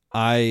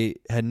 I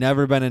had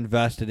never been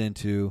invested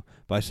into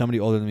by somebody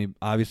older than me,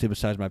 obviously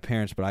besides my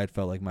parents, but I had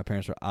felt like my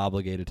parents were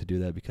obligated to do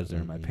that because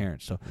they're my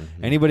parents. So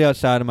anybody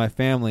outside of my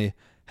family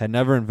had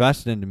never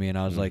invested into me, and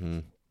I was like,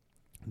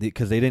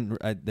 because they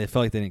felt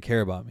like they didn't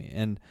care about me,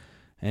 and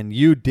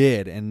you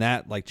did, and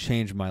that like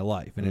changed my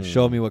life, and it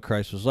showed me what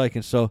Christ was like,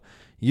 and so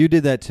you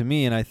did that to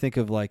me, and I think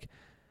of like,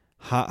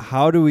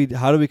 how do we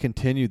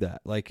continue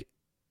that? Like,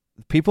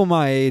 people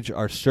my age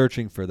are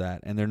searching for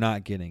that, and they're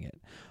not getting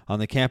it. On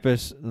the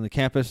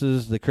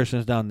campuses, the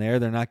Christians down there,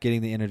 they're not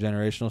getting the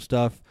intergenerational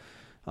stuff.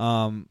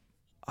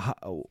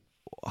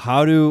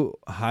 How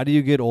do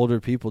you get older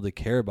people to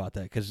care about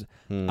that? Because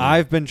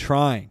I've been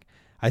trying.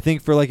 I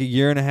think for like a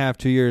year and a half,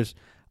 2 years,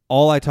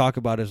 all I talk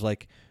about is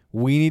like,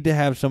 we need to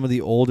have some of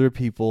the older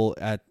people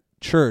at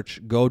church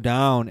go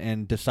down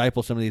and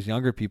disciple some of these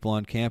younger people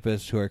on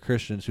campus who are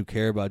Christians who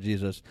care about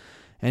Jesus.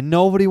 And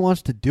nobody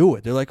wants to do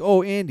it. They're like,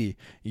 oh, Andy,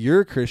 you're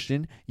a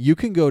Christian. You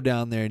can go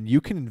down there and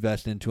you can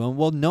invest into them.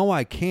 Well, no,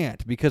 I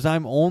can't, because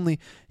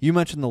you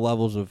mentioned the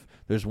levels of,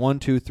 there's 1,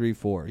 2, 3,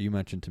 4. You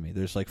mentioned to me,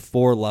 there's like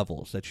 4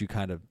 levels that you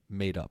kind of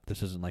made up.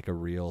 This isn't like a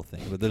real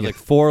thing, but there's like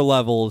 4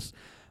 levels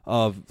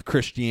of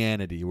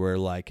Christianity where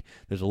like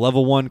there's a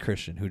level 1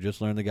 Christian who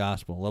just learned the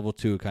gospel. Level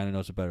 2 kind of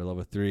knows it better.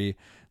 Level 3,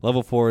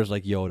 level 4 is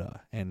like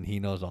Yoda and he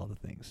knows all the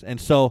things. And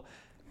so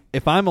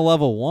if I'm a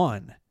level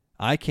 1,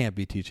 I can't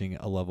be teaching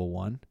a level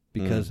 1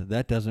 because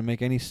that doesn't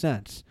make any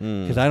sense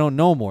because I don't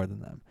know more than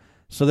them.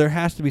 So there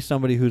has to be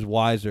somebody who's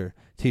wiser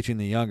teaching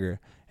the younger.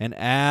 And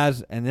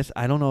this,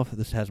 I don't know if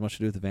this has much to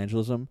do with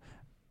evangelism.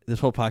 This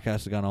whole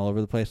podcast has gone all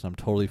over the place, and I'm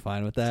totally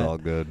fine with that. It's all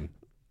good.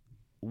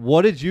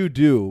 What did you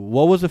do?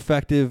 What was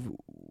effective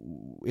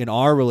in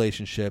our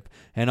relationship?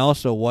 And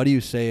also, what do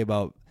you say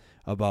about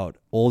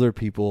older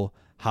people?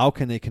 How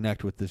can they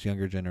connect with this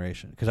younger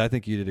generation? Because I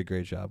think you did a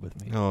great job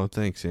with me. Oh,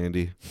 thanks,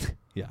 Andy.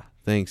 Yeah.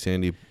 Thanks,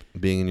 Andy.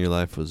 Being in your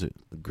life was a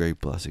great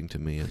blessing to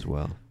me as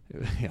well.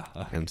 Yeah.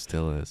 And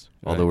still is.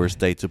 Right. Although we're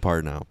states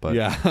apart now. But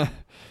yeah.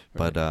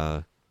 But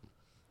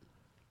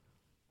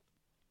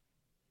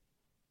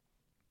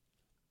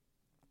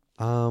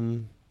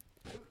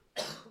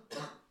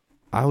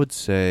I would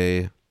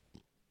say,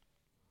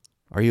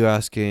 are you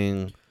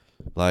asking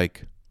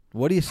like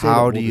What do you say?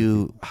 how do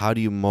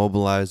you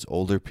mobilize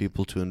older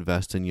people to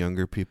invest in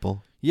younger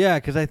people? Yeah,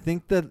 because I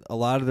think that a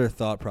lot of their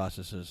thought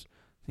processes,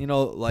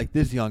 like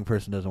this young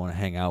person doesn't want to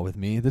hang out with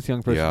me. This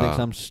young person Yeah. thinks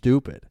I'm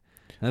stupid.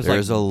 And it's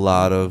There's like,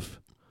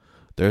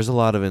 a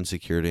lot of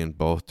insecurity in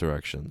both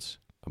directions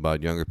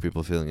about younger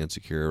people feeling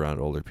insecure around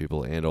older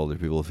people and older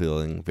people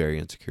feeling very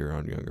insecure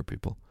around younger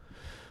people.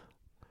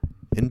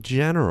 In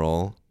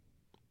general,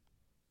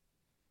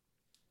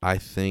 I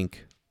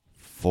think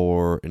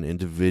for an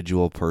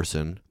individual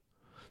person,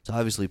 so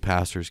obviously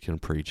pastors can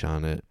preach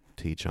on it,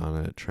 teach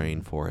on it,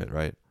 train for it,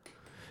 right?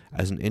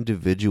 As an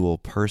individual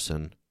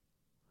person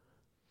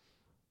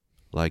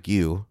like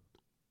you,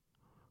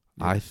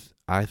 I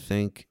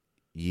think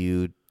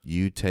you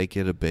take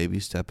it a baby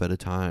step at a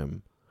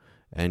time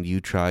and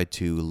you try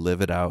to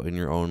live it out in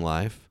your own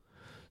life.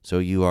 So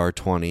you are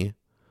 20,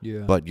 yeah,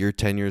 but you're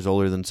 10 years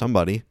older than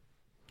somebody.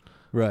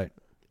 right,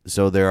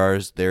 So there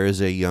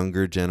is a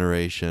younger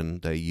generation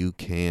that you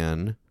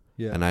can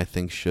yeah, and I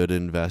think should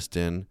invest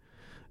in.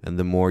 And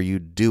the more you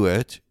do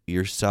it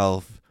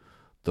yourself,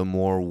 the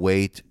more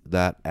weight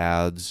that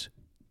adds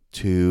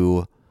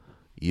to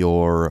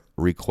your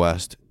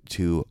request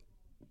to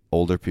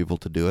older people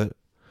to do it.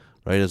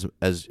 Right?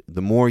 As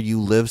the more you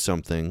live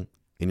something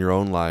in your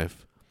own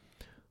life,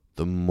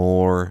 the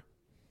more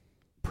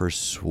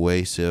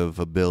persuasive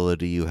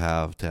ability you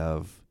have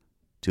to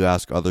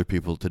ask other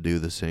people to do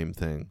the same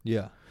thing.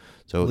 yeah.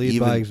 So Lead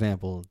even by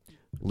example.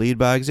 lead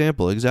by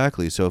example,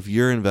 exactly. So if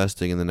you're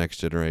investing in the next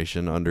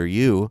generation under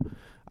you,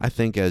 I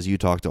think as you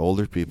talk to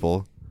older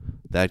people,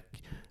 that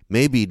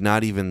maybe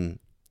not even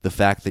the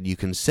fact that you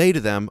can say to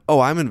them, "Oh,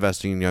 I'm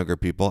investing in younger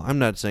people." I'm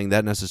not saying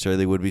that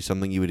necessarily would be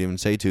something you would even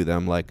say to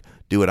them, like,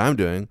 "Do what I'm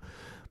doing,"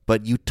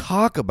 but you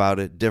talk about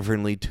it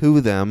differently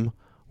to them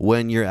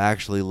when you're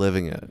actually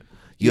living it.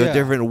 You Yeah. have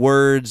different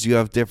words, you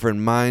have different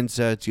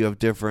mindsets, you have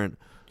different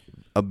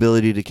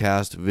ability to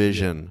cast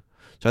vision.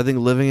 So I think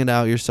living it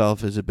out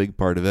yourself is a big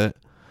part of it.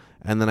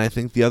 And then I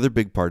think the other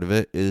big part of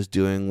it is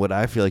doing what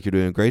I feel like you're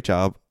doing a great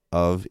job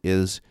of,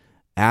 is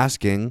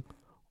asking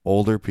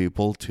older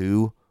people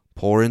to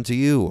pour into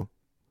you.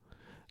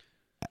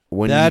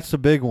 That's a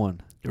big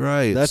one.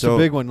 Right. That's so, a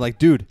big one. Like,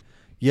 dude,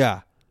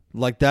 yeah,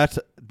 like that's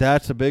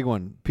a big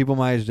one. People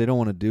my age, they don't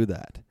want to do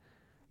that.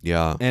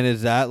 Yeah. And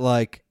is that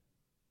like,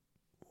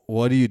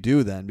 what do you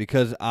do then?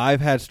 Because I've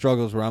had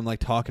struggles where I'm like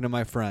talking to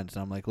my friends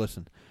and I'm like,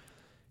 listen,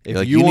 if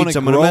Like, you you want need to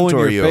someone to grow in mentor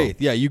your you.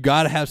 faith, yeah, you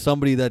got to have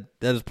somebody that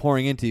is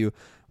pouring into you.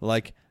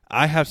 Like,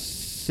 I have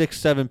 6,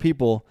 7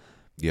 people.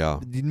 Yeah.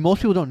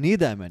 Most people don't need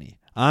that many.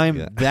 I'm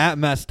Yeah. that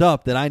messed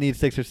up that I need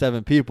 6 or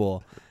 7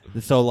 people.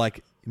 So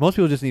like, most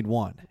people just need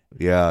one.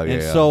 Yeah.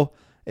 And so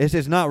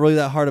it's not really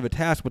that hard of a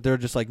task, but they're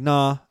just like,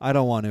 nah, I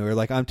don't want to, or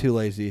like, I'm too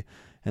lazy.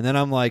 And then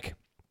I'm like,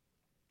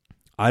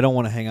 I don't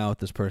want to hang out with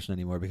this person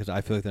anymore because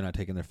I feel like they're not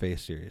taking their faith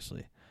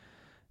seriously.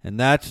 And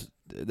that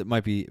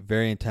might be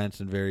very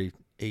intense and very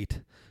 8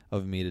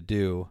 of me to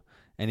do,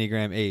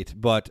 Enneagram 8.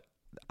 But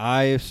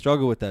I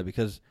struggle with that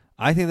because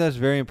I think that's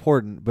very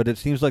important, but it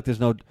seems like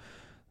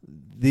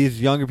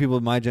these younger people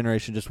of my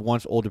generation just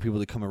wants older people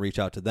to come and reach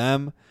out to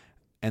them.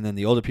 And then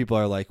the older people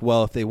are like,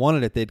 well, if they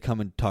wanted it, they'd come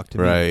and talk to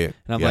me. Right.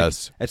 And I'm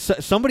Yes. like,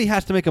 somebody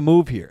has to make a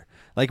move here.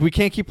 Like, we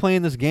can't keep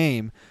playing this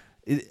game.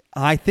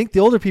 I think the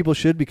older people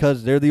should,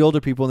 because they're the older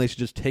people and they should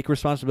just take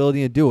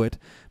responsibility and do it.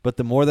 But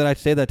the more that I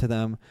say that to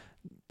them,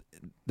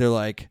 they're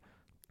like,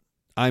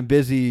 I'm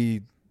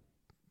busy,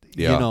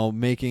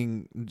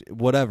 making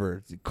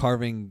whatever,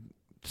 carving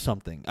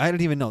something. I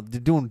don't even know. They're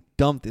doing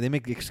dumb things. They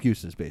make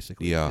excuses,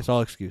 basically. Yeah. It's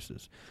all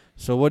excuses.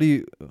 So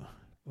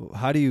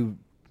how do you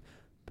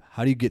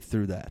get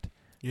through that?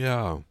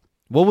 Yeah.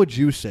 What would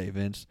you say,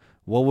 Vince?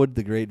 What would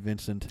the great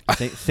Vincent,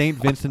 Saint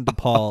Vincent de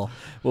Paul,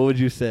 what would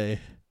you say?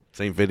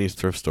 St. Vinny's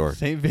thrift store.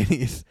 St.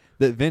 Vinny's.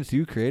 Vince,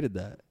 you created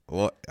that.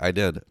 Well, I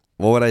did.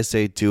 What would I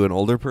say to an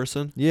older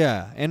person?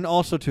 Yeah, and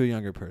also to a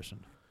younger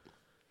person.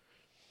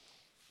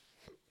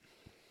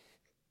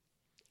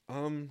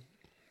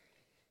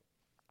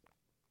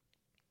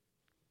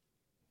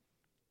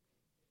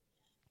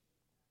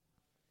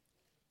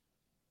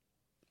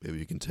 Maybe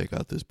you can take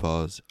out this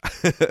pause.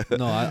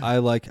 No, I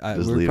like.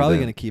 Just We're leave probably it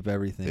in. going to keep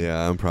everything.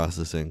 Yeah, I'm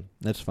processing.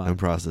 That's fine. I'm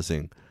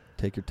processing.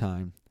 Take your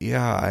time.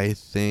 Yeah, I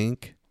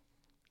think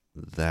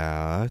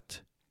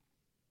that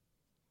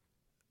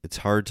it's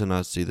hard to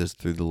not see this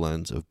through the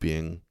lens of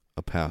being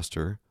a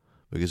pastor,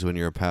 because when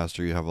you're a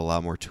pastor, you have a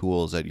lot more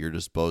tools at your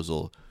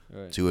disposal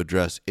Right. to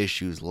address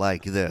issues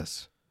like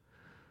this,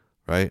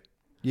 right?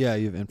 Yeah,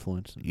 you have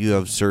influence. You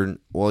have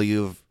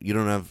you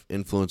don't have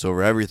influence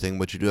over everything,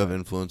 but you do have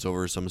influence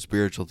over some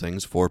spiritual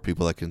things for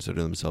people that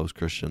consider themselves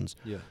Christians.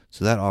 Yeah.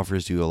 So that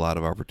offers you a lot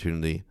of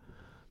opportunity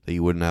that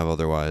you wouldn't have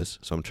otherwise.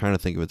 So I'm trying to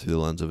think of it through the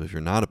lens of if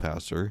you're not a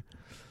pastor,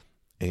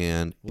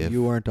 and if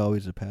you weren't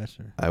always a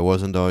pastor. I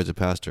wasn't always a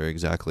pastor,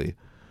 exactly.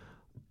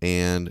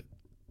 And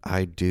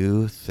I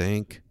do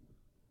think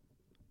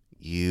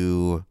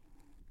you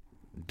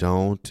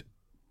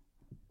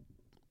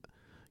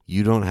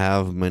don't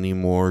have many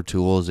more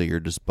tools at your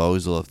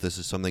disposal if this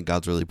is something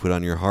God's really put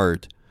on your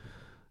heart.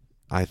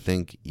 I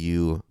think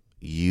you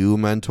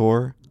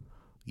mentor,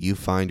 you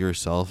find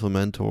yourself a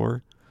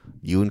mentor,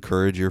 you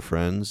encourage your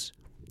friends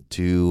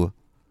to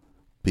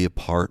be a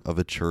part of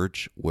a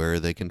church where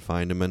they can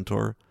find a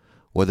mentor,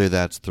 whether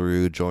that's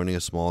through joining a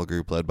small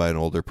group led by an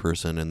older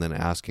person and then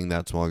asking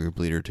that small group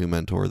leader to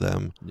mentor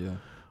them, Yeah.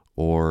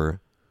 or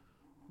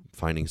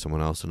finding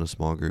someone else in a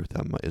small group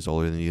that is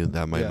older than you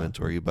that might Yeah.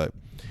 mentor you. But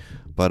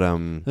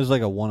There's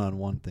like a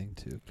one-on-one thing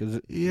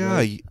too. yeah,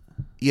 right?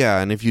 yeah.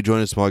 And if you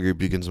join a small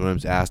group, you can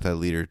sometimes ask that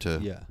leader to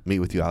Yeah. meet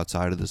with you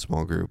outside of the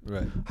small group.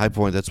 Right. High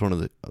Point, that's one of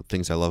the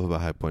things I love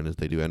about High Point is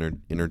they do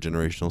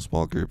intergenerational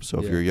small groups. So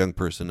if Yeah. you're a young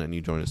person and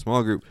you join a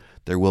small group,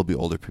 there will be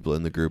older people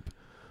in the group,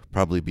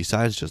 probably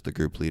besides just the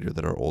group leader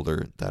that are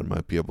older that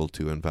might be able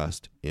to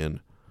invest in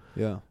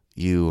Yeah.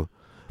 you.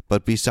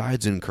 But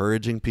besides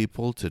encouraging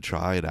people to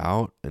try it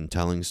out and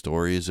telling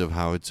stories of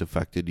how it's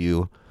affected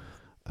you,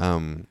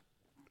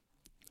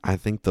 I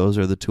think those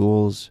are the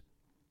tools.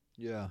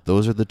 Yeah.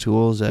 Those are the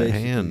tools at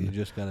Basically, hand. you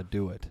just gotta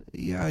do it.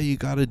 Yeah, you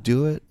got to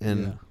do it. And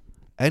yeah.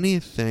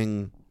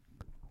 anything,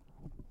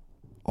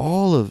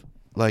 all of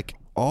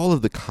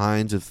the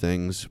kinds of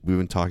things we've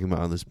been talking about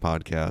on this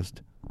podcast,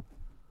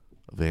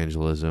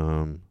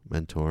 evangelism,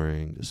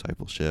 mentoring,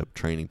 discipleship,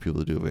 training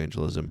people to do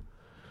evangelism.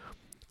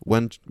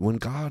 When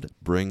God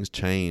brings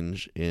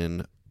change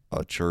in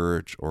a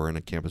church or in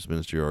a campus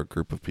ministry or a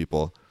group of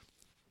people,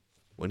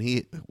 when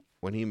he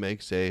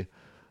makes a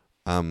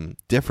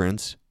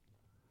difference,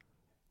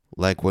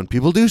 like when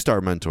people do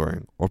start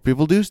mentoring, or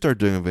people do start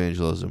doing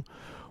evangelism,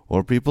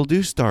 or people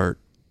do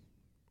start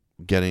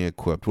getting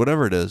equipped,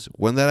 whatever it is,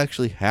 when that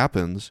actually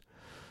happens,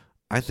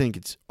 I think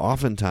it's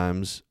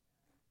oftentimes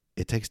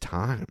it takes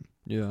time.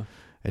 Yeah.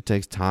 It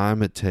takes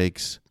time. It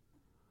takes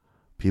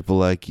people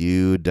like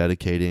you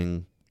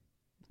dedicating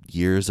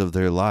years of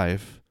their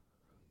life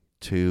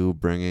to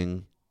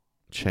bringing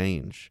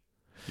change.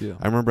 Yeah.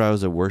 I remember I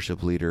was a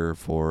worship leader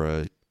for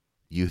a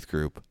youth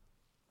group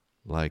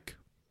like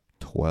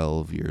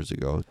 12 years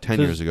ago, 10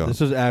 years ago. This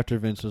was after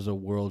Vince was a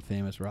world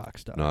famous rock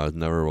star. No, I was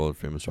never a world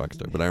famous rock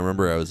star, but I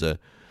remember I was a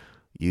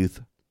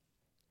youth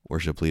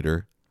worship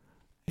leader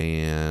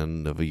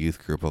and of a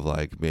youth group of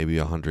like maybe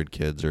 100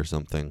 kids or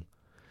something.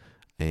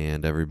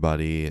 And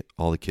everybody,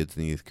 all the kids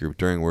in the youth group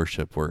during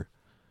worship were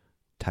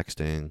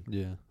texting.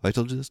 Yeah. Have I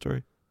told you this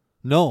story?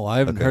 No, I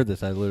haven't Okay. heard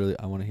this. I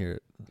want to hear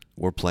it.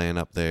 We're playing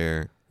up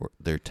there.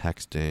 They're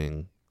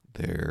texting.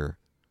 They're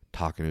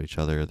talking to each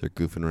other. They're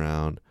goofing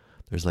around.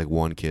 There's like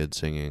one kid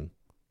singing.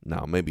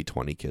 No, maybe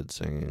 20 kids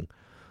singing.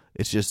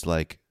 It's just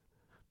like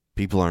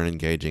people aren't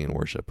engaging in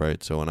worship,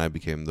 right? So when I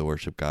became the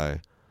worship guy,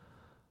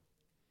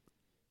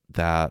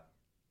 that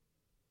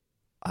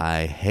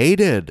I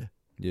hated,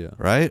 Yeah.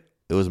 right?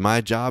 It was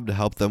my job to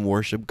help them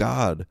worship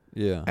God.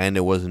 Yeah. And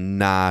it was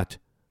not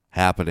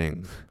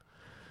happening.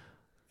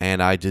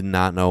 And I did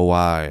not know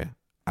why.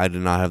 I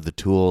did not have the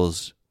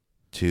tools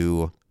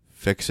to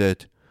fix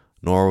it,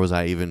 nor was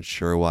I even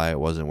sure why it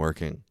wasn't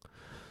working.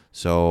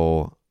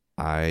 So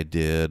I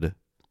did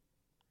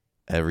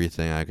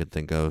everything I could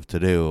think of to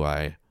do.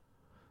 I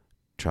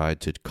tried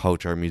to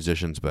coach our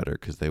musicians better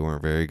because they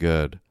weren't very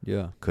good.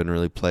 Yeah. Couldn't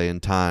really play in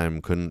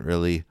time, couldn't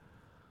really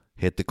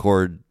hit the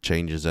chord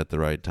changes at the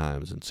right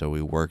times. And so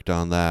we worked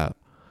on that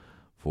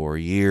for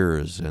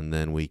years, and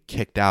then we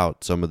kicked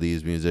out some of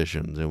these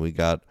musicians and we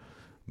got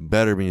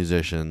better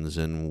musicians,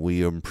 and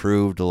we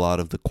improved a lot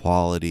of the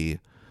quality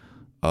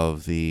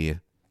of the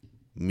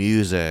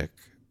music,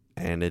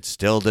 and it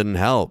still didn't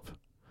help.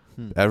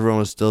 Everyone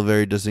was still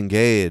very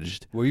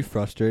disengaged. Were you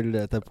frustrated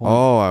at that point?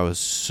 Oh, I was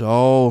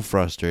so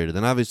frustrated.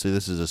 And obviously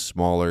this is a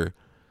smaller,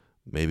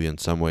 maybe in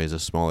some ways a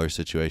smaller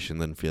situation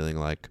than feeling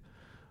like,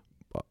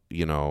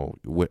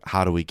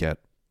 how do we get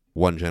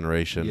one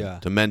generation Yeah.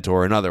 to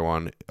mentor another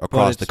one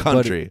across the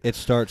country? It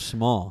starts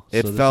small.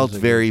 It so this felt is a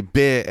very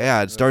big.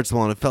 Yeah, it starts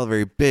small and it felt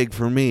very big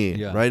for me,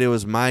 Yeah. right? It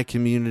was my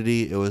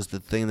community. It was the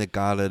thing that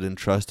God had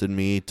entrusted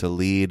me to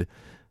lead,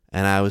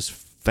 and I was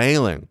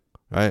failing,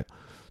 right?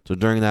 So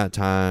during that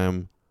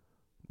time,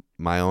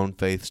 my own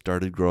faith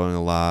started growing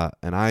a lot,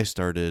 and I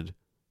started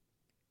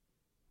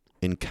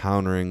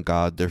encountering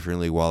God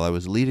differently while I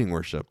was leading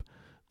worship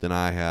than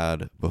I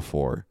had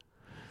before.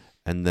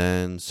 And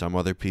then some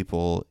other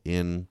people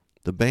in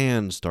the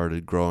band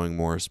started growing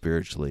more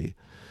spiritually.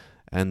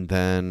 And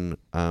then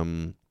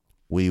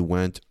we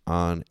went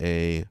on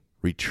a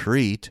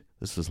retreat.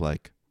 This was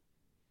like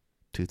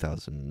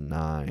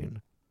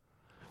 2009.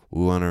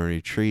 We went on a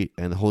retreat,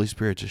 and the Holy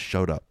Spirit just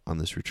showed up on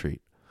this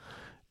retreat.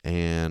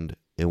 And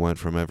it went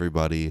from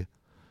everybody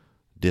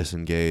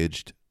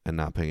disengaged and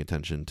not paying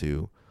attention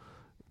to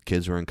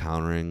kids were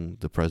encountering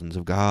the presence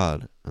of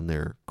God, and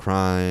they're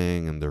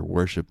crying and they're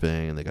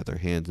worshiping and they got their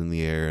hands in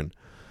the air. And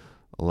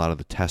a lot of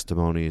the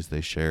testimonies they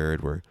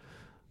shared were,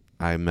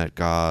 I met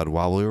God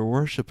while we were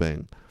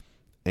worshiping.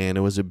 And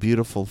it was a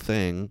beautiful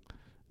thing.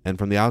 And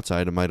from the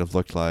outside, it might have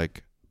looked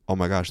like, oh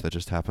my gosh, that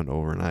just happened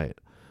overnight.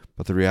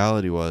 But the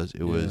reality was,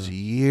 it was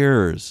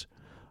years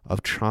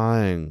of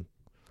trying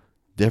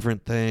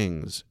different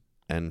things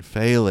and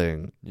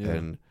failing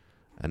and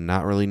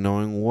not really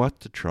knowing what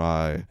to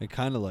try. And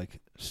kind of like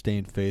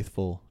staying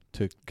faithful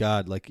to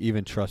God, like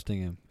even trusting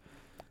Him.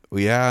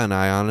 Yeah, and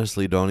I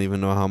honestly don't even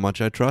know how much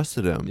I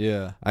trusted Him.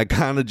 Yeah. I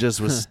kind of just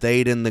was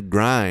stayed in the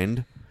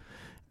grind.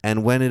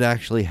 And when it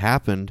actually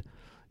happened,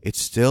 it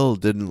still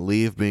didn't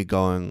leave me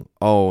going,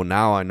 oh,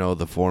 now I know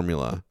the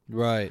formula.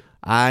 Right.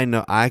 I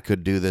know I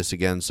could do this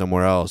again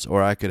somewhere else,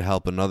 or I could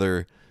help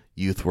another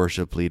youth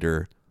worship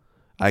leader.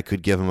 I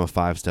could give him a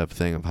 5-step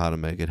thing of how to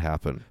make it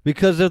happen.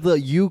 Because of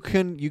you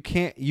couldn't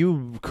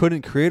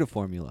create a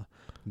formula.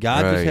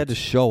 God just Right. had to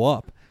show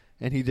up,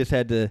 and he just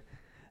had to.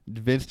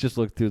 Vince just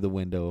looked through the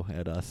window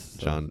at us.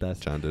 So John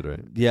that's, did right.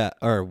 yeah.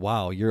 Or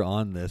wow, you're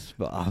on this.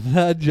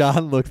 But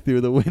John looked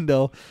through the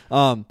window.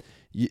 God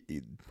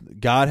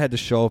had to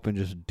show up and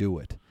just do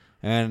it.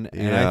 And I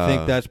Yeah.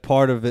 think that's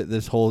part of it.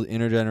 This whole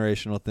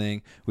intergenerational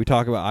thing I've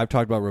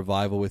talked about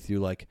revival with you.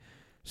 Like,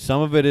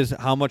 some of it is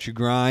how much you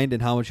grind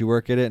and how much you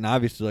work at it. And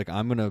obviously, like,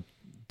 I'm gonna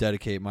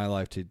dedicate my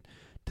life to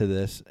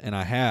this, and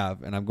I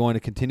have, and I'm going to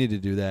continue to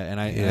do that. And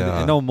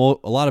I know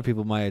a lot of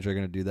people my age are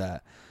gonna do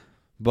that.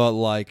 But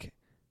like,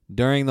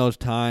 during those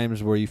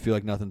times where you feel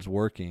like nothing's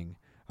working,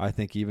 I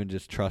think even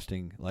just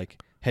trusting, like,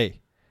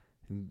 hey,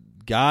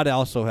 God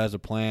also has a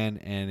plan,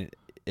 and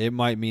it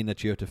might mean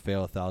that you have to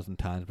fail 1,000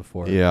 times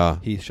before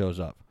he shows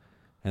up.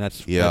 And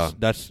that's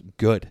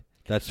good.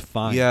 That's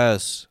fine.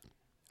 Yes.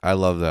 I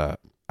love that.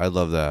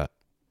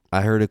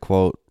 I heard a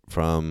quote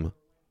from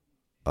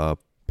a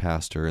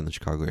pastor in the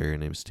Chicago area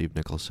named Steve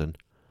Nicholson,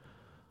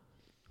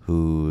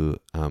 who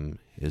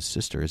his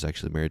sister is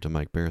actually married to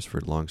Mike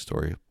Beresford. Long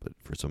story, but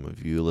for some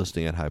of you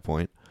listening at High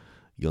Point,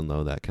 you'll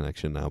know that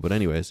connection now. But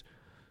anyways,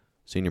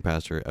 senior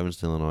pastor,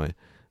 Evanston, Illinois,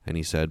 and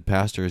he said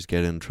pastors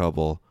get in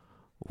trouble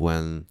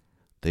when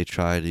they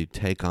try to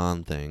take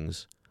on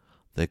things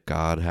that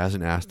God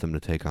hasn't asked them to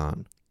take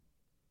on.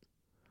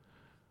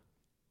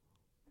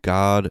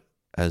 God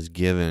has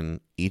given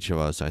each of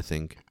us, I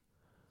think,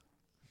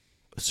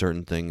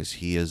 certain things.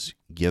 He is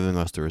giving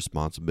us the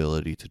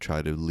responsibility to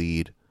try to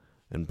lead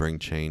and bring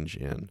change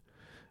in.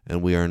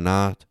 And we are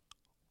not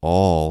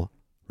all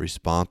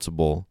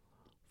responsible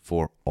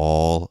for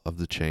all of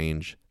the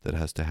change that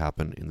has to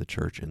happen in the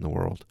church, in the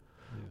world.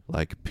 Yeah.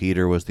 Like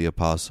Peter was the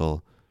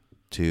apostle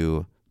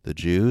to the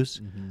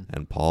Jews,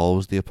 and Paul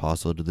was the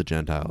apostle to the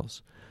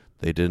Gentiles.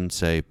 They didn't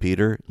say,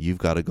 Peter, you've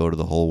got to go to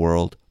the whole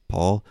world.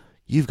 Paul,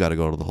 you've got to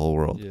go to the whole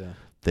world. Yeah.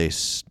 They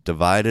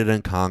divided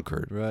and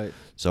conquered. Right.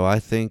 So I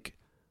think...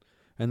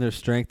 And there's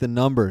strength in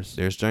numbers.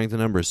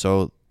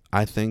 So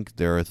I think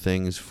there are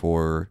things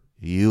for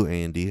you,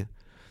 Andy,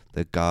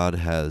 that God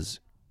has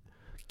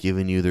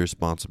given you the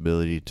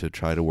responsibility to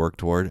try to work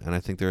toward. And I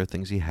think there are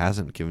things he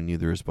hasn't given you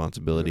the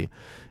responsibility. Yeah.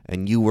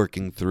 And you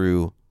working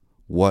through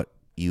what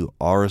you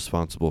are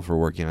responsible for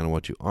working on and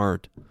what you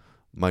aren't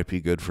might be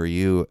good for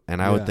you.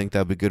 And I would think that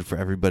would be good for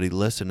everybody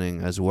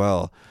listening as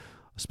well,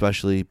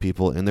 especially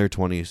people in their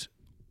 20s.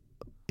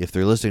 If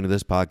they're listening to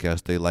this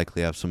podcast, they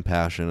likely have some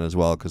passion as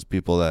well, because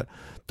people that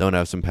don't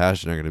have some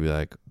passion are going to be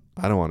like,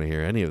 I don't want to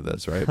hear any of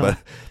this, right? But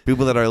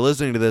people that are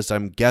listening to this,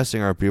 I'm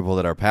guessing, are people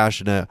that are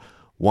passionate,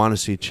 want to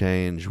see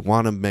change,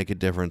 want to make a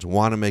difference,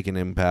 want to make an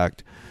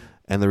impact.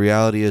 And the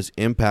reality is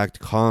impact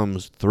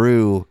comes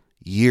through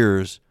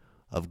years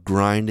of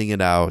grinding it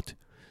out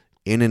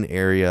in an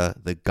area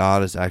that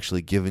God has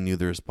actually given you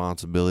the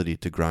responsibility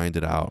to grind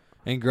it out.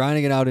 And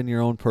grinding it out in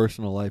your own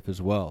personal life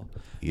as well.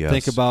 Yes.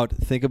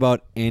 Think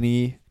about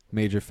any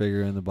major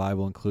figure in the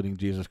Bible, including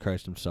Jesus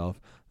Christ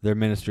himself. Their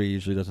ministry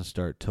usually doesn't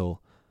start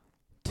till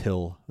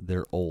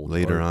they're old.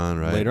 Later on,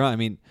 right? Later on. I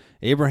mean,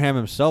 Abraham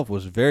himself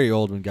was very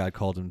old when God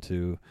called him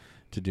to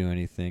do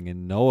anything,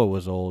 and Noah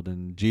was old,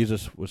 and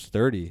Jesus was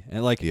 30.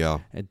 And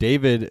and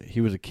David, he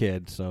was a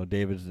kid, so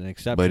David's an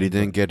exception. But he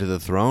didn't get to the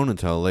throne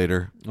until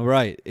later.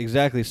 Right,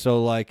 exactly.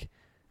 So like,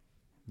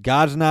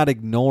 God's not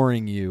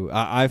ignoring you.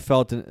 I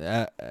felt,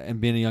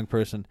 and being a young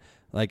person,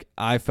 like,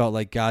 I felt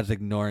like God's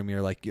ignoring me,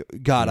 or like,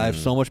 God, I have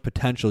so much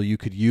potential you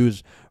could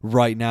use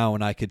right now,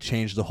 and I could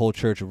change the whole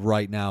church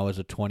right now as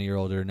a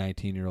 20-year-old or a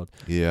 19-year-old.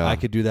 Yeah. I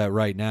could do that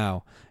right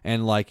now.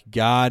 And like,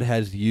 God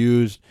has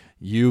used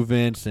you,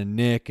 Vince, and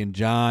Nick, and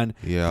John,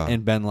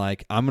 and been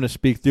like, I'm going to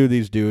speak through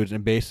these dudes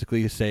and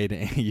basically say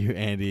to you,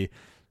 Andy,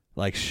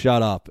 like,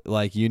 shut up.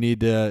 Like, you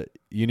need to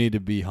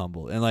be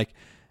humble. And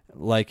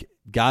like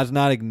God's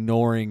not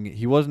ignoring.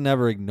 He wasn't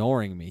ever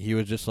ignoring me. He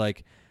was just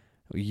like,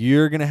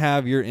 you're going to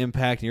have your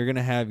impact, and you're going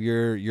to have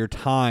your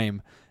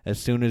time as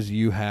soon as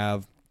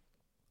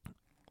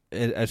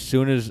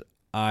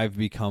I've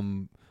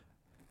come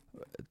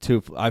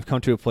to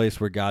a place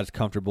where God's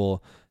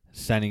comfortable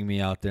sending me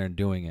out there and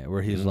doing it,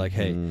 where he's like,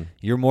 hey,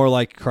 you're more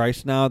like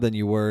Christ now than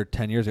you were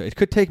 10 years ago. It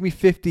could take me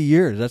 50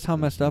 years. That's how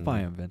messed up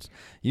I am, Vince.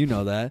 You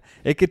know that.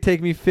 It could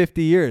take me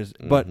 50 years.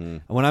 But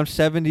when I'm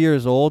 70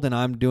 years old and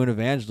I'm doing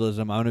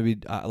evangelism, I'm going to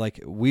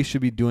be we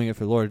should be doing it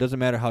for the Lord. It doesn't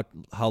matter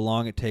how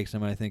long it takes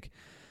them. And I think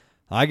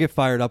I get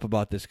fired up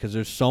about this because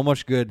there's so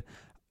much good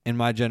in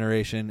my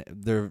generation.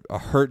 They're a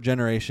hurt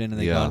generation,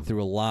 and they've gone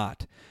through a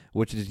lot,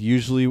 which is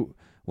usually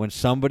when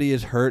somebody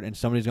is hurt and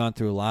somebody's gone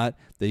through a lot,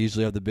 they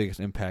usually have the biggest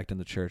impact in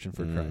the church and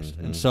for Christ.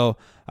 And so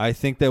I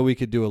think that we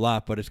could do a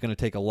lot, but it's going to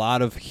take a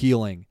lot of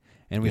healing,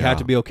 and we have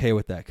to be okay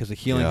with that, because the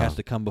healing has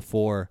to come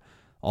before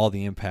all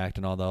the impact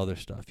and all the other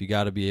stuff. You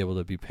got to be able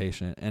to be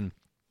patient. And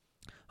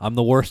I'm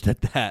the worst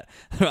at that.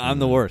 I'm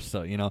the Mhm. worst.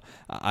 So,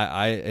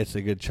 I it's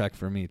a good check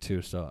for me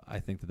too. So I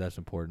think that that's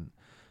important.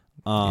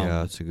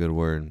 Yeah, it's a good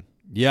word.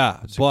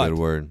 Yeah, It's but a good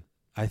word.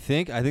 I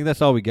think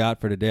that's all we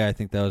got for today. I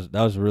think that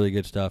was really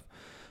good stuff.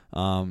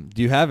 Do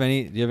you have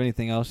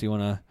anything else you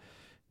want to,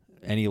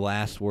 any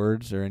last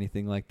words or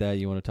anything like that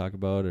you want to talk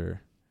about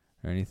or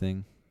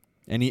anything?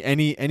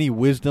 Any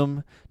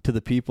wisdom to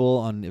the people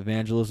on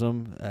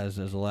evangelism as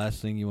the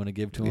last thing you want to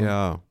give to them?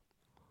 Yeah.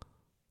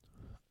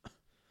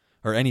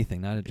 Or anything,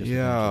 not just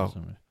Yeah.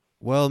 evangelism.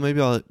 Well, maybe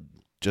I'll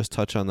just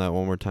touch on that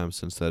one more time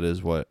since that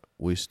is what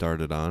we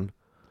started on.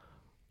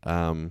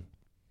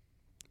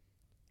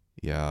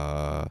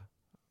 Yeah.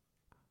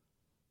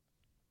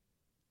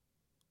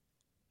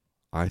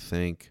 I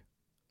think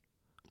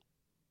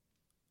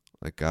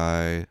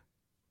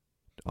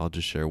I'll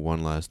just share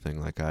one last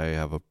thing. Like, I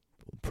have a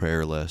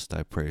prayer list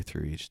I pray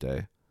through each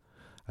day.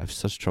 I have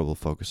such trouble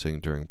focusing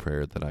during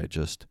prayer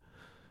that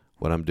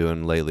what I'm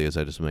doing lately is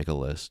I just make a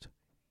list,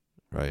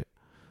 right?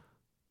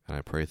 And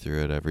I pray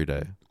through it every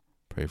day.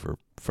 Pray for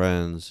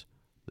friends,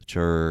 the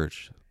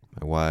church,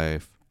 my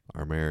wife,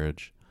 our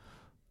marriage,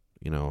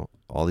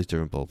 all these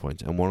different bullet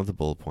points. And one of the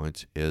bullet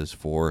points is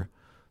for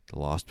the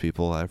lost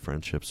people I have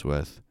friendships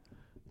with,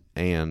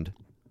 and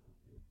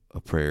a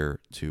prayer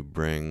to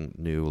bring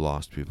new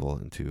lost people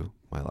into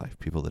my life,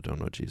 people that don't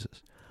know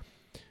Jesus.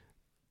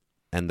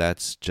 And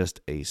that's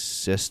just a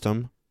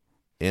system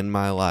in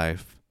my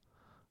life.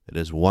 It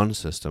is one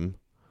system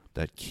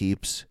that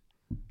keeps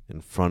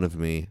in front of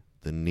me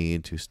the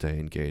need to stay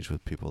engaged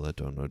with people that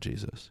don't know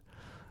Jesus.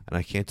 And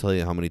I can't tell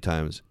you how many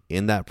times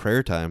in that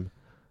prayer time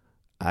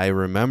I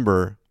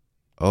remember,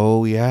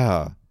 oh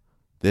yeah,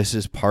 this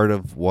is part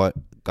of what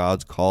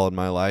God's call in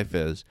my life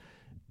is.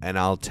 And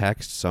I'll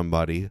text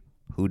somebody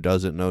who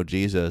doesn't know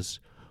Jesus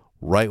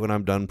right when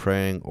I'm done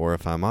praying, or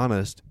if I'm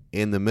honest,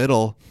 in the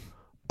middle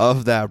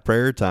of that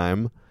prayer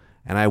time.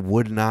 And I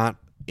would not,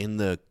 in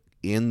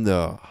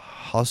the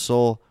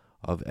hustle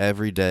of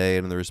every day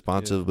and the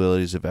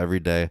responsibilities of every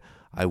day,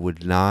 I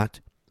would not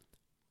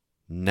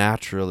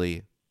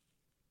naturally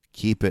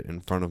keep it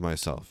in front of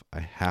myself. I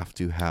have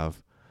to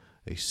have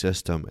a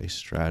system, a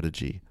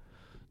strategy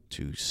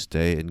to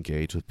stay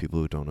engaged with people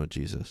who don't know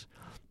Jesus.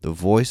 The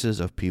voices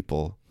of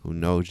people who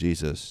know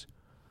Jesus,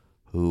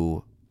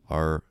 who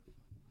are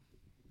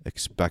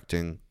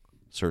expecting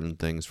certain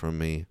things from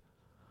me,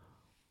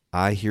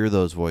 I hear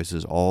those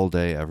voices all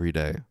day, every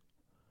day,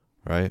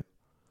 right?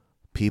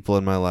 People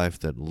in my life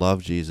that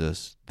love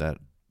Jesus, that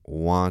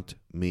want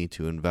me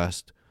to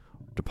invest,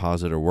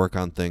 deposit, or work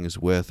on things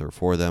with or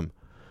for them,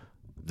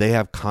 they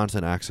have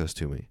constant access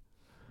to me.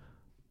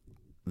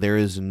 There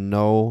is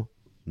no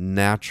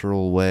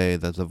natural way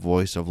that the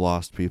voice of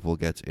lost people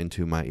gets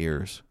into my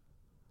ears.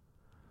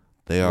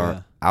 They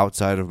are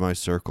outside of my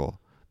circle.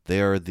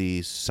 They are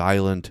the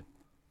silent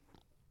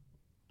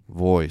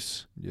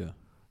voice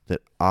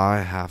that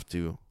I have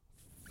to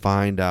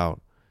find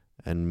out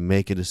and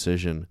make a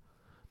decision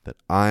that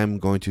I'm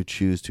going to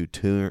choose to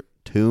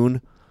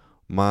tune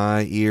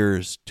my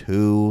ears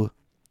to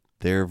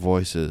their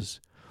voices,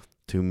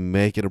 to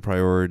make it a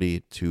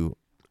priority to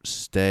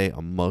stay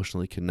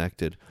emotionally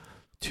connected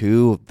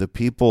to the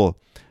people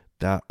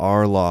that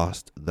are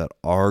lost, that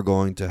are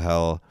going to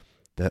hell,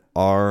 that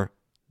are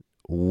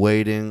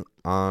waiting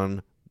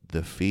on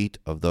the feet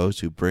of those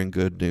who bring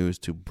good news,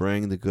 to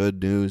bring the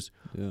good news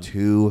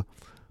to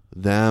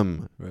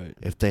them. Right.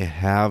 If they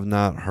have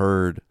not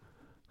heard,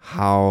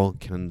 how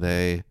can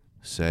they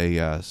say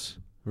yes?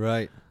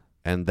 Right.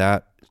 And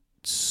that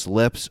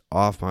slips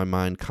off my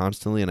mind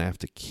constantly, and I have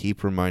to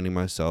keep reminding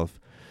myself.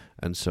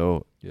 And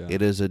so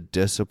it is a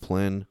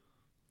discipline,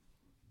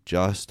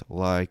 just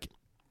like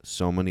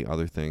so many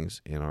other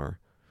things in our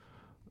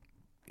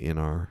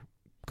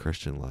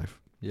Christian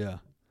life. Yeah.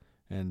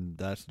 And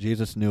that's,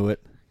 Jesus knew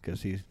it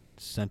because he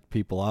sent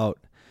people out,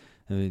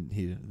 and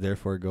he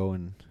therefore go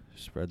and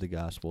spread the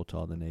gospel to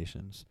all the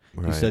nations.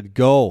 Right. He said,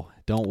 go,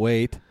 don't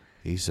wait.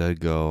 He said,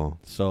 go.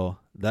 So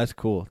that's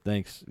cool.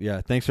 Thanks.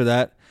 Yeah. Thanks for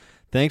that.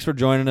 Thanks for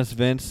joining us,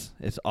 Vince.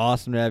 It's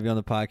awesome to have you on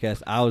the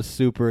podcast. I was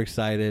super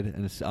excited,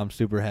 and I'm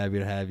super happy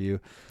to have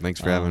you.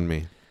 Thanks for having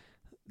me.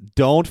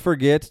 Don't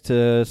forget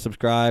to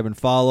subscribe and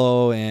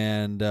follow,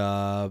 and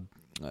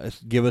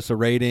give us a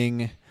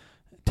rating.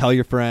 Tell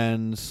your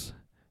friends.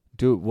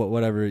 Do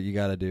whatever you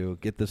got to do.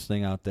 Get this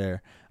thing out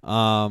there.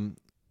 And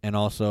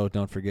also,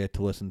 don't forget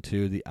to listen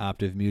to the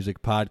Optive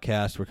Music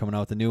Podcast. We're coming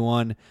out with a new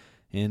one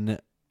in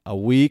a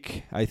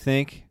week, I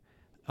think.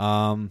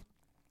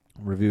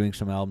 Reviewing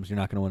some albums. You're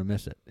not going to want to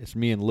miss it. It's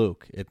me and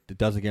Luke. It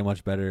doesn't get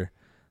much better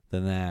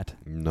than that.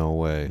 No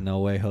way. No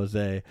way,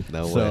 Jose.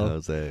 No way,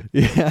 Jose.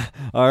 Yeah.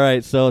 All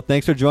right. So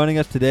thanks for joining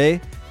us today,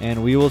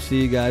 and we will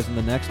see you guys in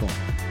the next one.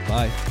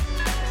 Bye.